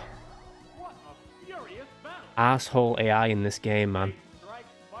 Oh! What a furious battle. Asshole AI in this game, man. Strike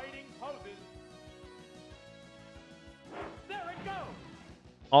fighting poses. There it goes.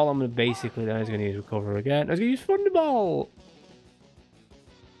 All I'm going to basically do is going to use recover again. I was going to use Thunderbolt!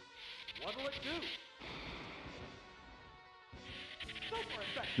 What'll it do? Super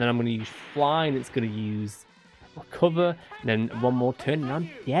effective. Then I'm going to use fly, and it's going to use recover, and then one more turn, and I'm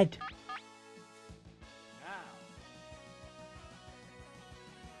dead. Now,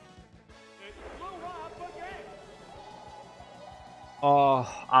 it blew up again.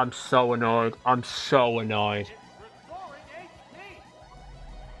 Oh, I'm so annoyed. I'm so annoyed. It's restoring HP.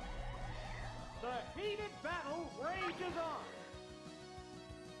 The heated battle rages on.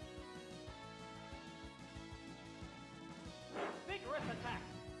 Vigorous attack.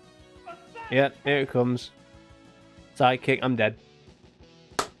 Yep, here it comes. Sidekick, I'm dead.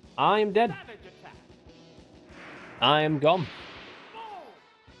 I am dead. Savage attack. I am gone. Boom.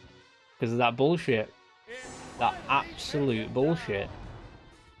 Because of that bullshit. It That finally absolute takes it bullshit. down.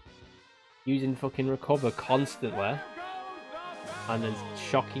 Using fucking recover constantly. There goes the And then battle.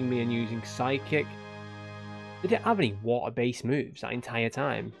 shocking me and using sidekick. They didn't have any water-based moves that entire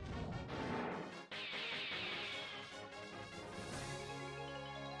time.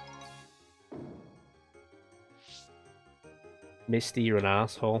 Misty, you're an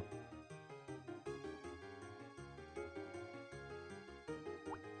asshole.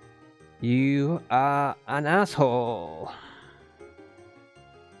 You are an asshole.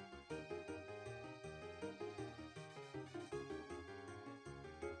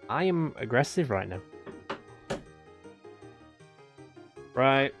 I am aggressive right now.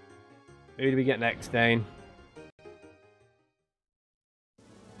 Right. Who do we get next, Dane?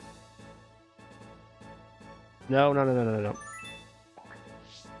 No, no, no, no, no, no.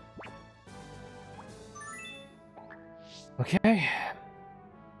 Okay.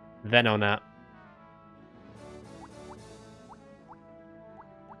 Then on that.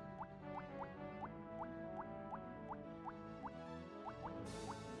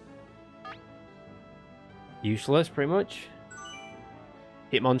 Useless, pretty much.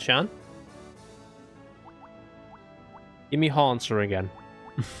 Hitmonchan. Give me Haunter again.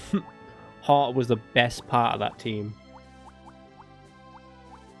 Heart was the best part of that team.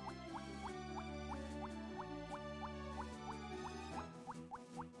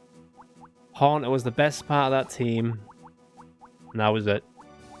 Haunter was the best part of that team. And that was it.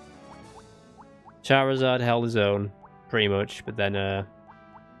 Charizard held his own, pretty much, but then,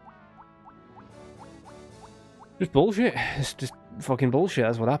 just bullshit. It's just fucking bullshit,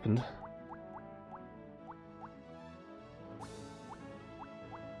 that's what happened.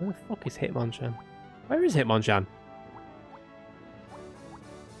 Where the fuck is Hitmonchan? Where is Hitmonchan?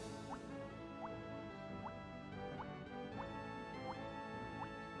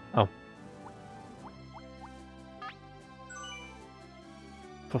 Oh.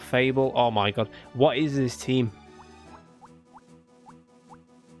 For Fable? Oh my god. What is this team?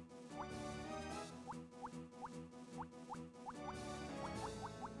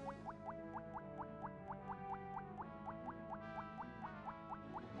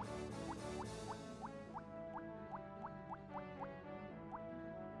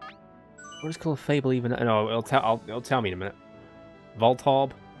 What is called Fable even? No, it'll tell me in a minute.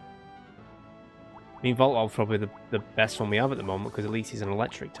 Voltorb. I mean, Voltorb's probably the best one we have at the moment because at least he's an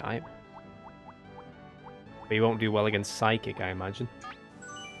electric type. But he won't do well against Psychic, I imagine.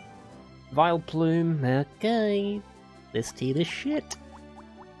 Vileplume. Okay. This team is shit.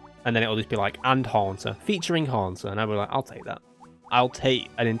 And then it'll just be like, and Haunter. Featuring Haunter. And I'll be like, I'll take that. I'll take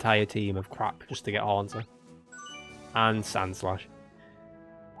an entire team of crap just to get Haunter. And Sandslash.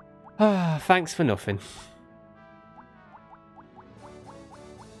 Ah, thanks for nothing.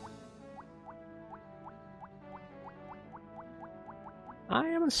 I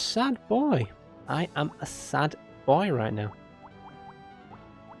am a sad boy. I am a sad boy right now.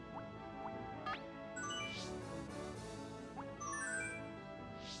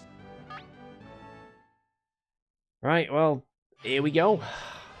 Right, well, here we go.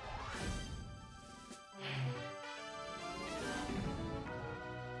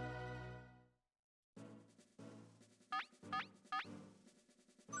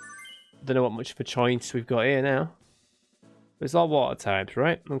 Don't know what much of a choice we've got here now. It's all water types,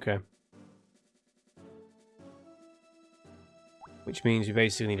 right? Okay. Which means we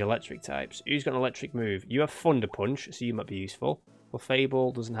basically need electric types. Who's got an electric move? You have Thunder Punch, so you might be useful. Well,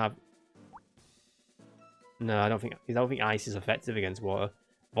 Fable doesn't have... No, I don't think Ice is effective against water.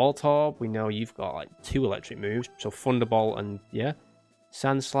 Voltorb, we know you've got like 2 electric moves, so Thunderbolt and yeah.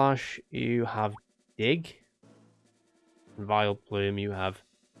 Sandslash, you have Dig. And Vileplume, you have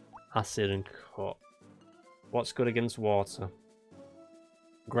Acid and Cut. What's good against water?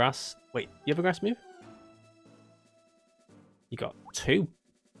 Grass. Wait, you have a grass move? You got 2.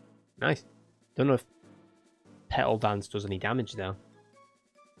 Nice. Don't know if Petal Dance does any damage though.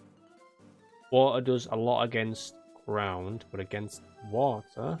 Water does a lot against ground, but against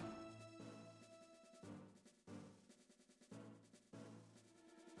water...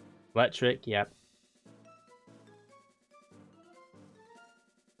 Electric, yep.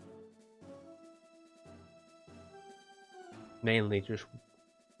 Mainly just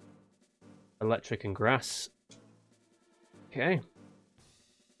electric and grass. Okay.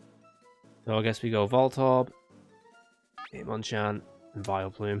 So I guess we go Voltorb, Hitmonchan, and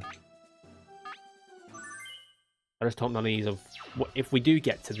Vileplume. I just hope none of these are... If we do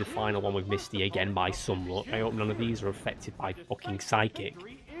get to the final one with Misty again by some luck, I hope none of these are affected by fucking Psychic.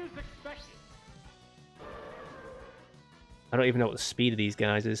 I don't even know what the speed of these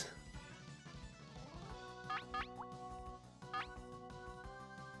guys is.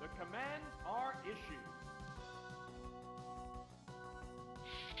 The commands are issued.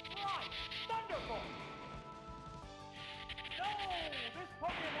 Right, Thunderbolt! No, this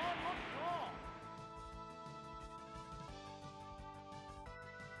Pokemon looks wrong.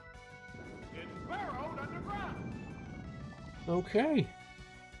 It's burrowed underground. Okay.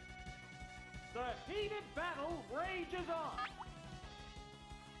 The heated battle rages on.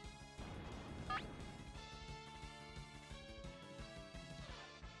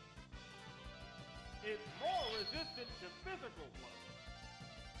 It's more resistant to physical blows.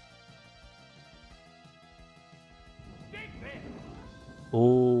 Dig this!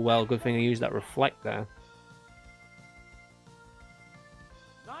 Oh, well, good thing I used that Reflect there.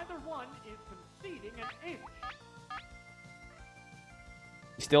 Neither one is conceding an inch.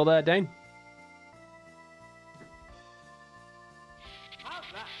 You still there, Dane? How's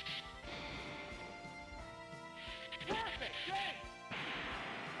that? Perfect, Jay!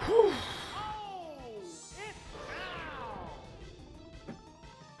 Oh, it's down!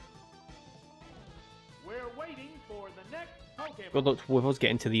 We're waiting for the next Pokemon. Good luck with us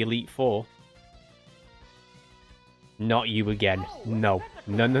getting to the Elite Four. Not you again. No.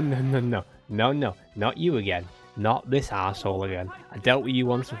 No, no, no, no, no. No, no. Not you again. Not this arsehole again. I dealt with you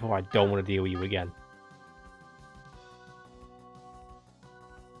once before, I don't want to deal with you again.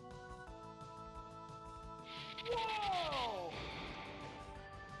 Whoa!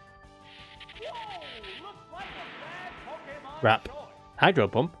 Whoa! Looks like a bad Pokemon Rap. choice. Hydro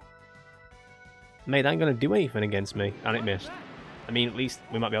Pump? Mate, that ain't gonna do anything against me. And it missed. I mean, at least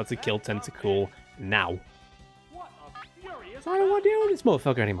we might be able to kill Tentacool now. What a furious I don't want to deal with this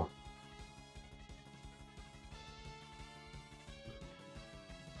motherfucker anymore.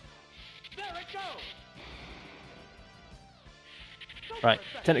 There it goes! Super Right,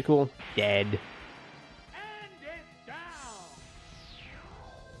 effective. Tentacool, dead. And it's down!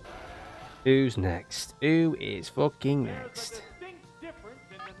 Who's next? Who is fucking There's a next? distinct difference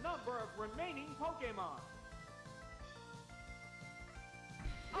in the number of remaining Pokemon.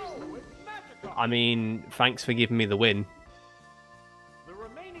 Oh, it's Magikarp! I mean, thanks for giving me the win. The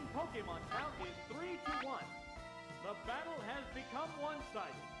remaining Pokemon count is 3-1. The battle has become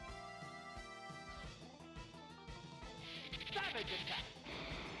one-sided. Savage attack!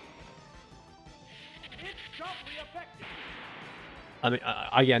 It's doubly effective! I mean,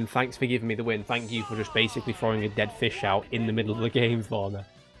 again, thanks for giving me the win. Thank you for just basically throwing a dead fish out in the middle of the game for me.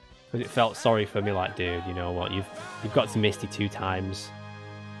 Because it felt sorry for me, like, dude, you know what? You've got to Misty 2 times.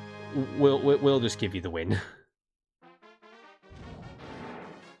 We'll just give you the win.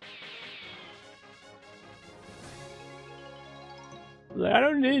 I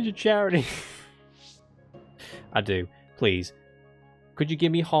don't need your charity. I do. Please. Could you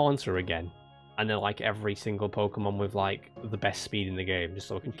give me Haunter again? And then, like, every single Pokemon with, like, the best speed in the game, just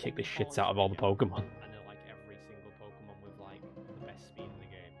so I can kick the shits out of all the Pokemon. And then, like, every single Pokemon with, like, the best speed in the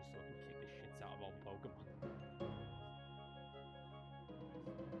game, just so I can kick the shits out of all the Pokemon.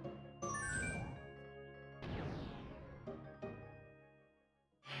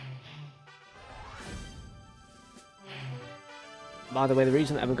 By the way, the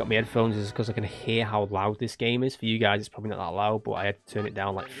reason I haven't got my headphones is because I can hear how loud this game is. For you guys, it's probably not that loud, but I had to turn it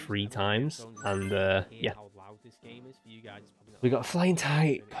down like 3 times. And, yeah. We got a Flying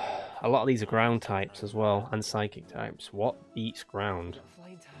type. A lot of these are ground types as well, and Psychic types. What beats ground?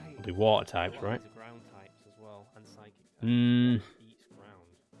 It'll be water types, right?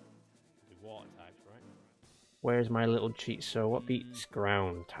 Where's my little cheat? So, what beats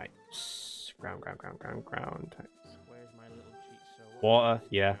ground types? Ground types. Water,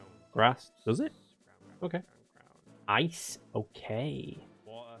 yeah. Grass, does it? Okay. Ice, okay.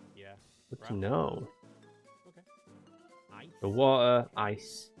 Good to know. The water,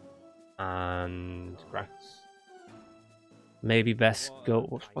 ice, and grass. Maybe best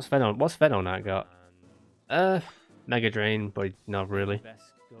go. What's Venom? What's Venonat got? Mega Drain, but not really.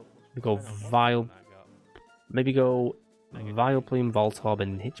 We go Vile. Maybe go Vileplume, Voltorb,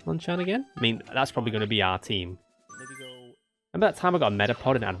 and Hitmonchan again. I mean, that's probably going to be our team. Remember that time I got a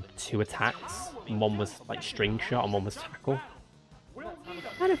Metapod and had 2 attacks? And one was like string shot and one was tackle?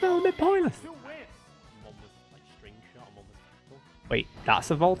 And it felt a bit pointless. Wait,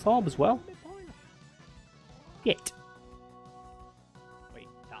 that's a Volt Orb as well? Shit.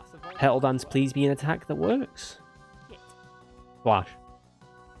 Petal Dance, please be an attack that works. Flash.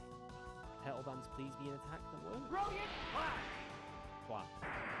 Petal Dance, please be an attack that works. Flash.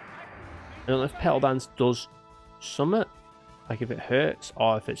 I don't know if Petal Dance does summit, like if it hurts,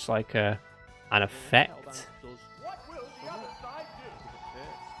 or if it's like an effect.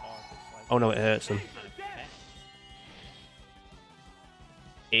 Oh no, it hurts them.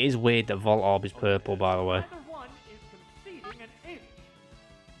 It is weird that Volt Orb is purple, by the way. It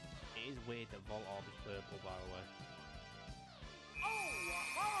is weird that Volt Orb is purple, by the way. Oh, a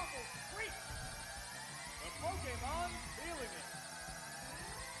horrible freak! The Pokemon feeling it.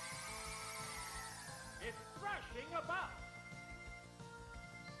 It's thrashing about.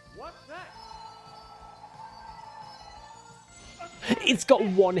 What's that? It's got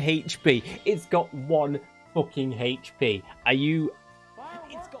 1 HP. It's got 1 fucking HP. Are you...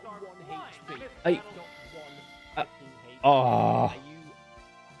 It's got 1 HP. Oh.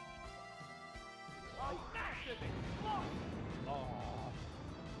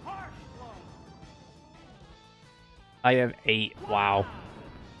 I have 8. Wow.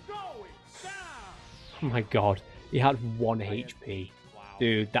 Oh my god. He had 1 HP.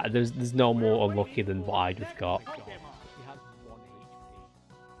 Dude, there's no more unlucky than what I just got.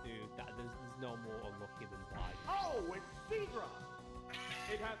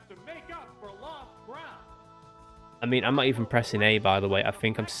 I mean, I'm not even pressing A, by the way. I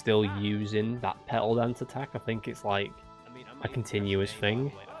think I'm still using that Petal Dance attack. I think it's like a continuous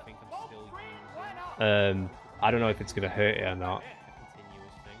thing. I don't know if it's going to hurt it or not.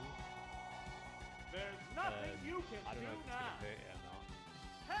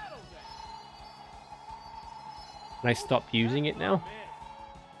 Can I stop using it now?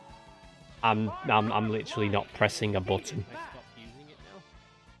 I'm literally not pressing a button.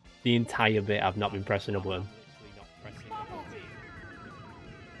 The entire bit I've not been pressing a button.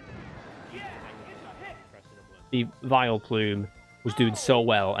 The Vileplume was doing so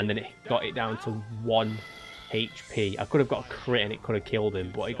well, and then it got it down to 1 HP. I could have got a crit and it could have killed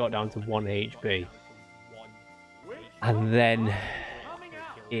him, but it got down to 1 HP. And then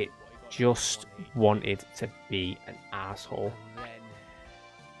it just wanted to be an asshole.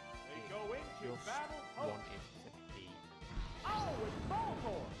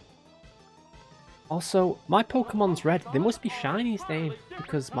 Also, my Pokemon's red. They must be shinies, Dave,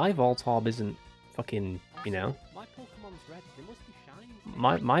 because my Voltorb isn't fucking, you know.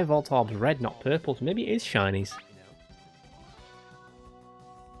 My Voltorb's red, not purple, so maybe it is shinies.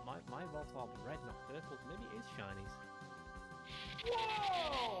 My Voltorb's red, not purple, so maybe it is shinies.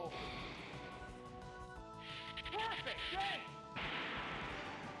 Whoa! Perfect game!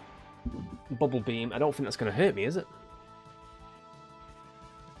 Bubble Beam, I don't think that's going to hurt me, is it?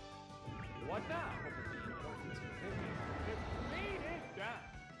 What now? Its speed is down.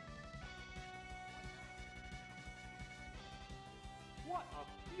 What a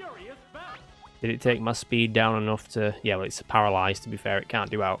furious battle! Did it take my speed down enough to... Yeah, well, it's paralyzed, to be fair. It can't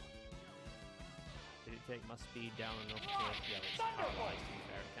do out. Did it take my speed down enough to... Yeah, well, it's paralyzed, to be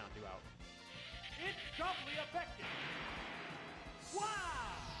fair. It can't do out. It's doubly effective. Wow!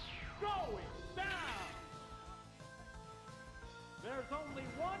 Going down. There's only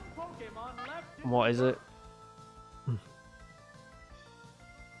 1 Pokemon left. What is it?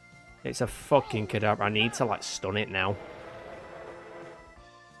 It's a fucking Kadabra. I need to, like, stun it now.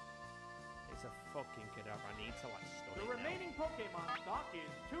 It's a fucking Kadabra. I need to, like, stun it now. The remaining Pokemon stock is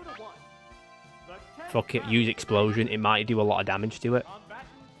 2-1. Fuck it, use Explosion. It might do a lot of damage to it.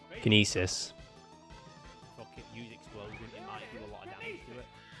 Kinesis. Fuck it, use Explosion. It might do a lot of damage to it.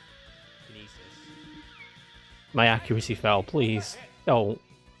 Kinesis. My accuracy fell, please. Don't.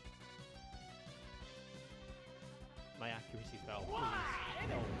 My accuracy fell, please.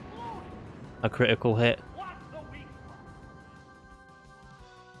 Don't. A critical hit.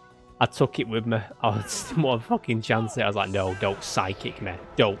 I took it with me. What a fucking chance it. I was like, no, don't psychic me.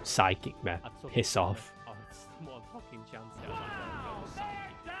 Don't psychic me. Piss off.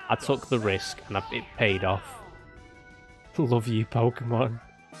 I took the risk and it paid off. Love you, Pokemon.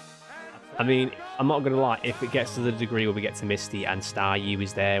 I mean, I'm not gonna lie. If it gets to the degree where we get to Misty and Staryu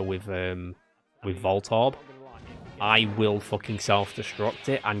is there with Voltorb, I will fucking self-destruct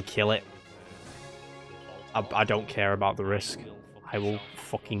it and kill it. I don't care about the risk. I will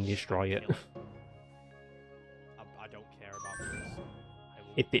fucking destroy it. I don't care about this.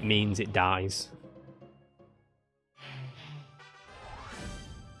 If it means it dies.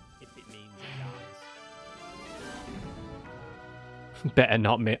 Better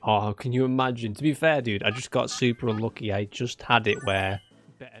not me. Oh, can you imagine? To be fair, dude, I just got super unlucky. I just had it where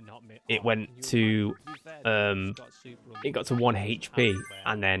it went to it got to 1 HP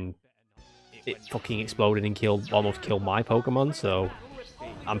and then it fucking exploded and almost killed my Pokemon. So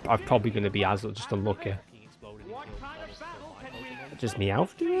I'm probably gonna be as just unlucky. Just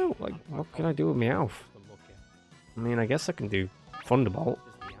Meowth do? Like, what can I do with Meowth? I mean, I guess I can do Thunderbolt.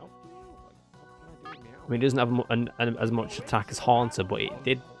 I mean, it doesn't have as much attack as Haunter, but it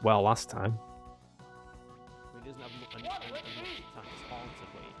did well last time.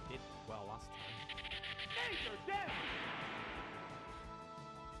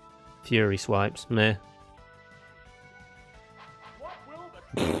 Fury swipes, meh.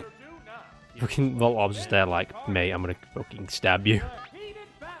 Fucking Voltob's just there like, mate, I'm gonna fucking stab you.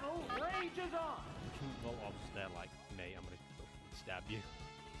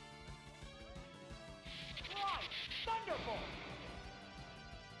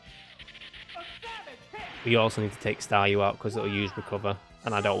 We also need to take Staryu out because it'll use Recover,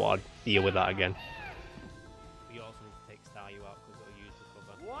 and I don't want to deal with that again.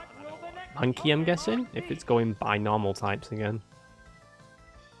 Monkey, I'm guessing, if it's going by normal types again.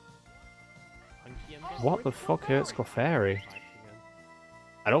 What the fuck hurts Clefairy?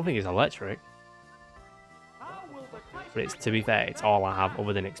 I don't think it's electric. But it's, to be fair, it's all I have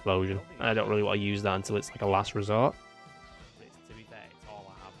other than Explosion. And I don't really want to use that until it's like a last resort.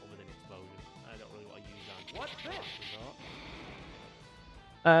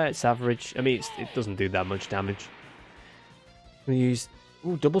 It's average. I mean, it doesn't do that much damage. We use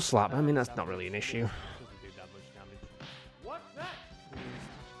double slap. I mean, that's not really an issue.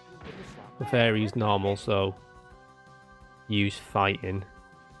 The fairy's normal, so use fighting.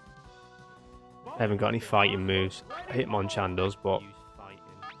 I haven't got any fighting moves. Hitmonchan does, but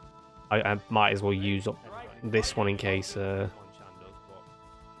I might as well use up this one in case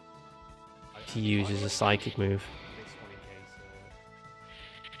he uses a psychic move.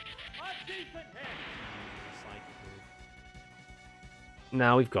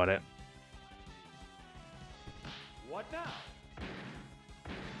 Now we've got it.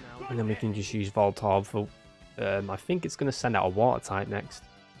 And then we can just use Voltorb for... I think it's going to send out a water type next.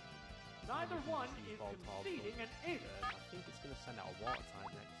 Neither one is conceding an ace. I think it's going to send out a water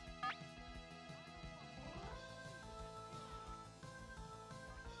type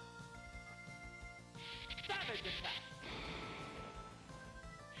next. Savage attack.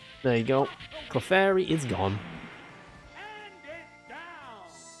 There you go. Clefairy is gone. And it's down.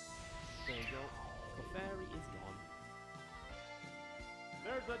 There you go. Clefairy is gone.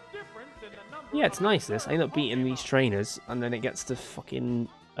 There's a difference in the number. Yeah, it's nice this. I end up beating these trainers, and then it gets to fucking...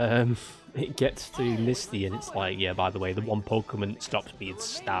 it gets to Misty, and it's like, yeah, by the way, the one Pokemon that stops me is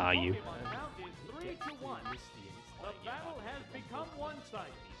Staryu. The battle has become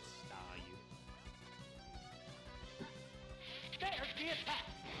one-sided. There's the attack.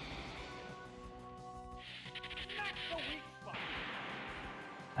 Smack the weak spot.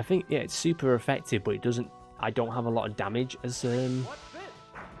 I think, yeah, it's super effective, but it doesn't... I don't have a lot of damage as What's this?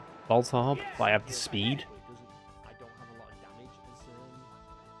 Voltorb, but I have the speed.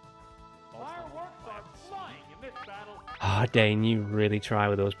 Fireworks are flying in this battle. Ah, Dane, you really try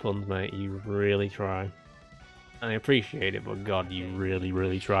with those puns, mate. You really try. And I appreciate it, but God, you really,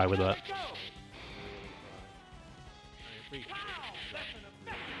 really try with that. Go. Wow, that's an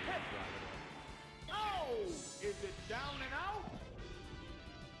effective hit. Oh, is it down and out?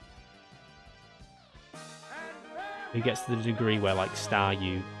 And there He gets to the degree where, like,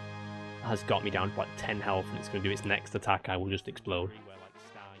 Staryu has got me down to, like, 10 health, and it's going to do its next attack, I will just explode.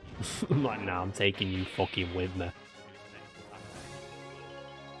 I'm like, nah, I'm taking you fucking with me.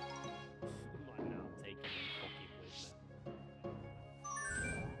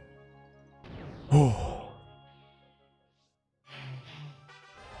 Oh.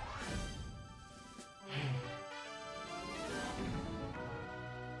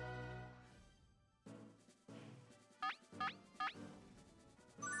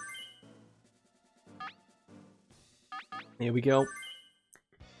 Here we go.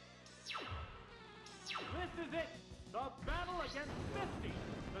 This is it. The battle against Misty,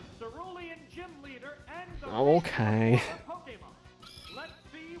 the Cerulean gym leader and the Okay. Pokemon. Let's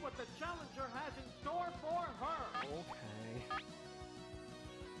see what the challenger has in store for her. Okay.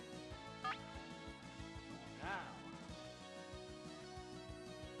 Now.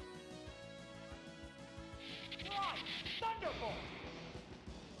 Right, Thunderbolt.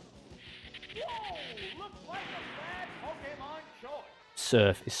 Whoa, looks like a bad Pokemon choice.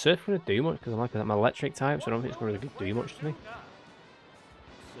 Surf. Is Surf going to do much? Because I'm like, I'm electric type, so I don't think it's going to really do much to me.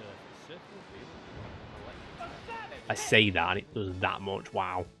 I say that and it does that much.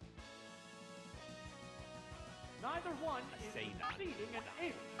 Wow. Neither one is say that. exceeding an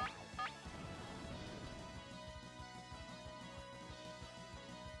inch.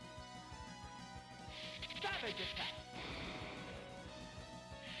 Savage attack.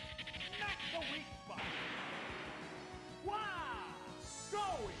 Smack the weak spot. Wow!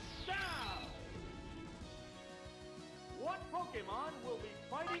 Going down. What Pokemon will be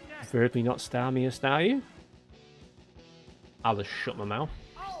fighting next? Preferably not Starmie or Staryu. I'll just shut my mouth.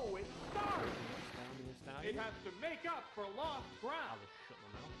 Oh, it's Starmie. It has to make up for lost ground.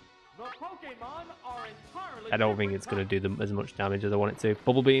 The Pokemon are entirely I don't think it's going to do them as much damage as I want it to.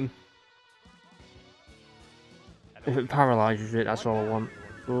 Bubble Beam. If it paralyzes it, that's all I want.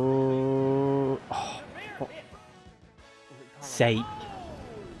 Oh, oh. Sake.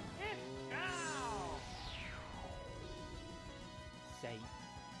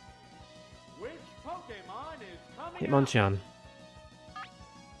 Which Pokemon is coming Hitmonchan.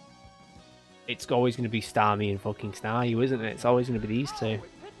 It's always going to be Starmie and fucking Staryu, isn't it? It's always going to be these two.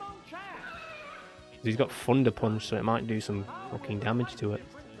 He's got Thunder Punch, so it might do some fucking damage to it.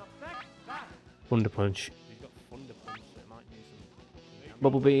 Thunder Punch.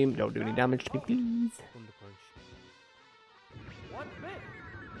 Bubble Beam, don't do any damage to me, please.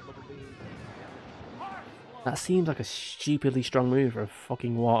 That seems like a stupidly strong move for a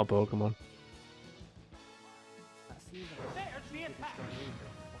fucking water Pokemon. There's the impact.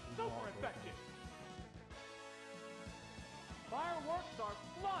 Super effective. Fireworks are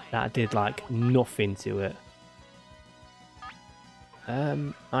flying. That did like nothing to it. I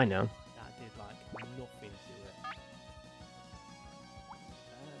know. That did like nothing to it.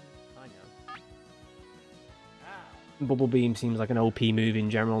 I know. Bubble Beam seems like an OP move in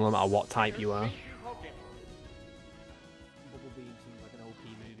general, no matter what type you are. Bubble Beam seems like an OP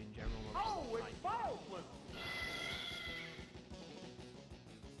move in general, no matter Oh, what it's type. Bottle Flip.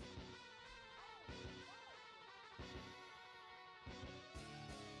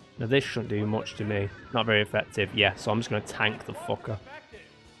 Now this shouldn't do much to me. Not very effective. Yeah, so I'm just gonna tank the fucker. Effective.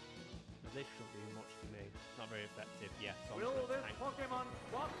 Now this shouldn't do much to me. Not very effective. Yeah, so I'm Will just this gonna tank. Pokemon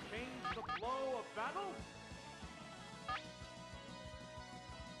swap change the flow of battle?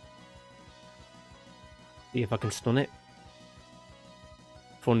 See if I can stun it.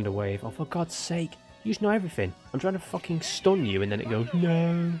 Thunder Wave. Oh, for God's sake. You just know everything. I'm trying to fucking stun you and then it goes,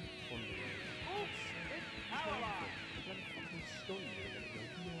 no. Oops, it's paralyzed.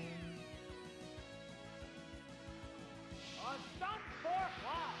 A stunt for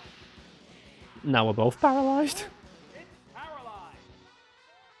Cloud. Now we're both paralyzed. It's paralyzed.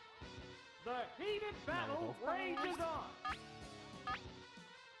 The heated battle rages on.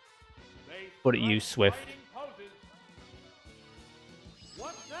 They But it used strike Swift. fighting poses.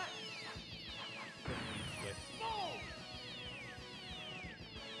 What's next? Boom!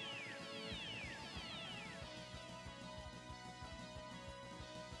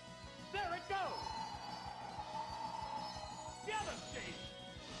 There it goes. Devastate.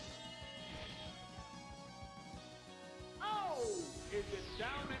 Oh, is it down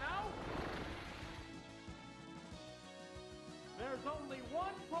and out? There's only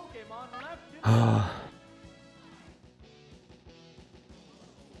one Pokemon left in the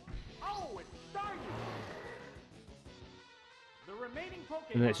Oh, it's Staryu. The remaining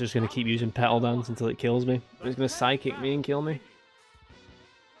Pokemon And it's just going to keep using Petal Dance until it kills me. It's going to Psychic me and kill me.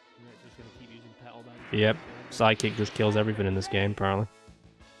 Yep, Psychic just kills everything in this game, apparently.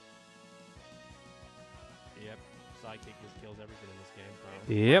 Yep, Psychic just kills everything in this game,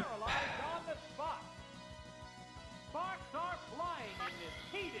 apparently. Yep. Paralyzed on the spot. Sparks are flying in this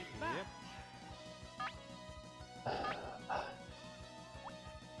heated match.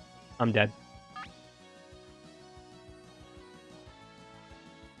 I'm dead.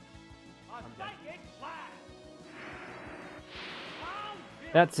 A psychic blast.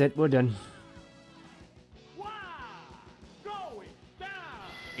 Pounds That's it, we're done. Wow! Going down.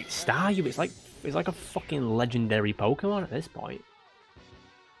 It's Staryu, it's like a fucking legendary Pokemon at this point.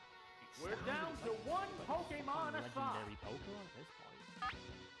 We're down to one Pokemon aside.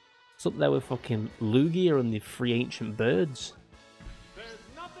 It's up there with fucking Lugia and the three ancient birds. There's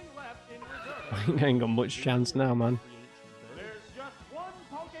nothing left in reserve. I ain't got much chance now, man. There's just one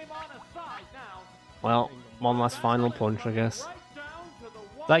Pokemon aside now. Well, one last final punch, I guess. Right down to the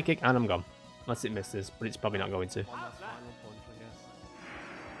one. Psychic, and I'm gone. Unless it misses, but it's probably not going to. How's that?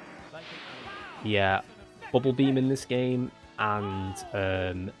 Yeah, Bubble Beam in this game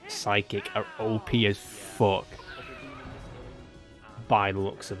and Psychic are OP as fuck. By the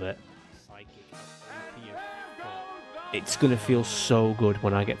looks of it. It's gonna feel so good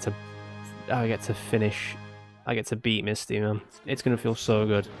when I get to finish I get to beat Misty, man. It's gonna feel so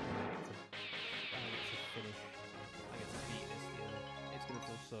good. It's gonna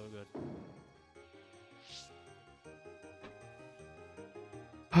feel so good.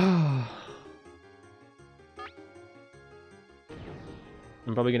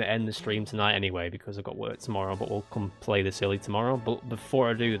 I'm probably going to end the stream tonight anyway because I've got work tomorrow, but we'll come play this early tomorrow. But before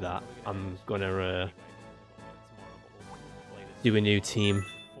I do that, I'm going to do a new team.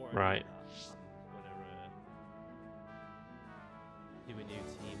 Right.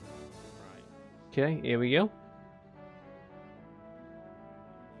 Okay, here we go.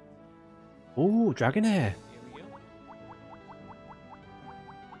 Ooh, Dragonair.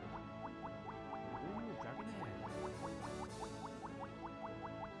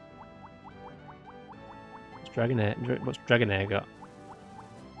 What's Dragonair got?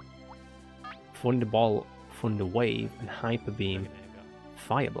 Thunderbolt, Thunder Wave, and Hyper Beam.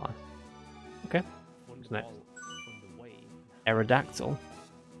 Fire Blast. Okay. What's next? Aerodactyl.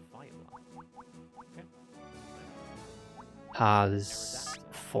 Has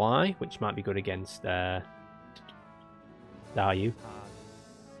Fly, which might be good against Daryu.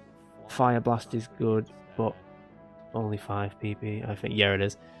 Fire Blast is good, but only 5 PP. I think, yeah, it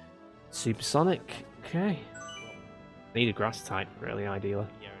is. Supersonic. Okay. Need a grass type, really, ideally.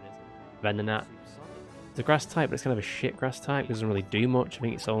 Venonat. It's a grass type, but it's kind of a shit grass type. It doesn't really do much. I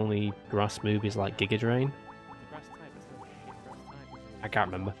think its only grass move is like Giga Drain. I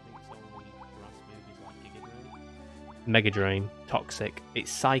can't remember. Mega Drain, Toxic. It's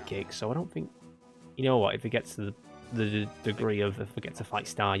Psychic, so I don't think... You know what, if it gets to the degree of... If I get to fight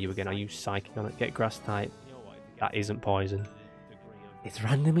Staryu again, I'll use Psychic on it. Get grass type. That isn't poison. It's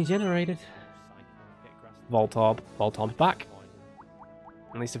randomly generated. Voltorb. Voltorb's back.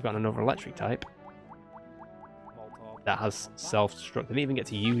 At least I've got another electric type. That has self-destruct. I didn't even get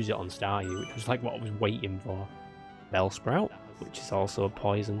to use it on Staryu, which was like what I was waiting for. Bellsprout, which is also a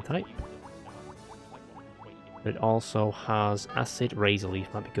poison type. But it also has Acid. Razor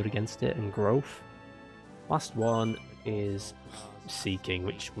Leaf might be good against it, and Growth. Last one is Seeking,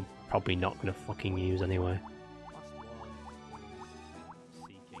 which we're probably not going to fucking use anyway.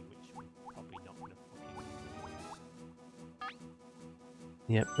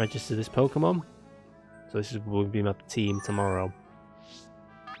 Yep, register this Pokemon. So this will be my team tomorrow.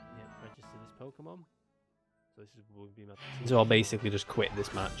 Yep, register this Pokemon. So this will be my team. So I'll basically just quit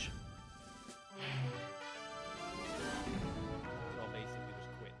this match.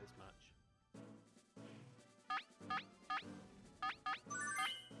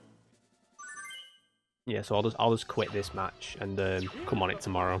 Yeah, so I'll just quit this match and come on it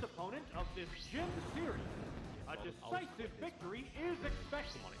tomorrow. A decisive victory is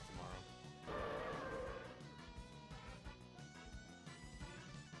expected.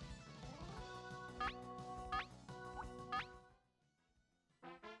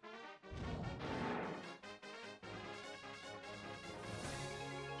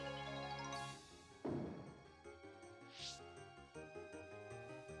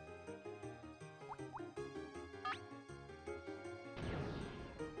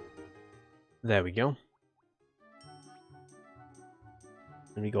 There we go.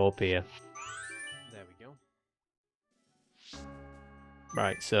 Let me go up here. There we go.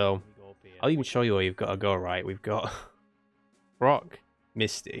 Right, so I'll even show you where you've got to go, right? We've got Brock,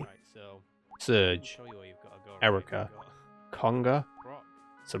 Misty, Surge, Erica, Conga,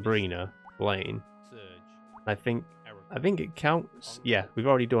 Sabrina, Blaine. I think it counts. Yeah, we've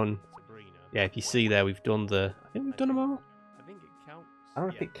already done. Yeah, if you see there, we've done the. I think we've done them all. I don't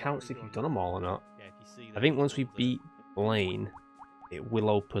know if it counts if you've done them all or not. I think once we beat Blaine, it will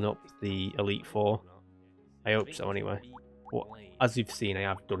open up the Elite Four. I hope so anyway. But as you've seen, I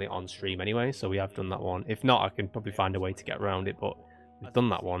have done it on stream anyway, so we have done that one. If not, I can probably find a way to get around it, but we've done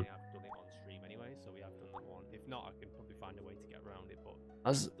that one.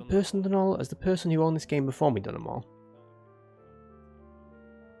 Has the person done all? Has the person who owned this game before me done them all?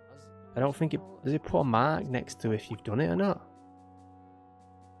 I don't think it... Does it put a mark next to if you've done it or not?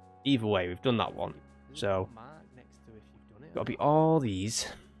 Either way, we've done that one. So, got to be all these.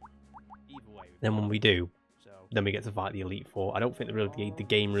 Then when we do, then we get to fight the Elite Four. I don't think the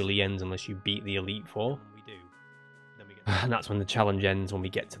game really ends unless you beat the Elite Four. And that's when the challenge ends, when we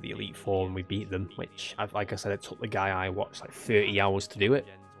get to the Elite Four and we beat them. Which, like I said, it took the guy I watched like 30 hours to do it.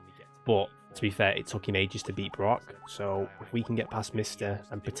 But, to be fair, it took him ages to beat Brock. So, if we can get past Mister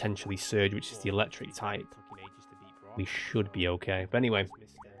and potentially Surge, which is the electric type, we should be okay. But anyway...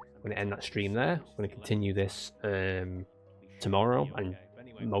 I'm going to end that stream there. I'm going to continue this tomorrow and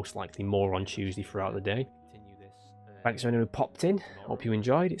most likely more on Tuesday throughout the day. Thanks to anyone who popped in. Hope you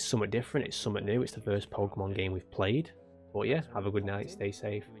enjoyed. It's somewhat different. It's somewhat new. It's the first Pokemon game we've played. But yeah, have a good night. Stay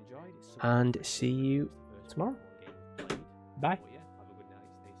safe. And see you tomorrow. Bye.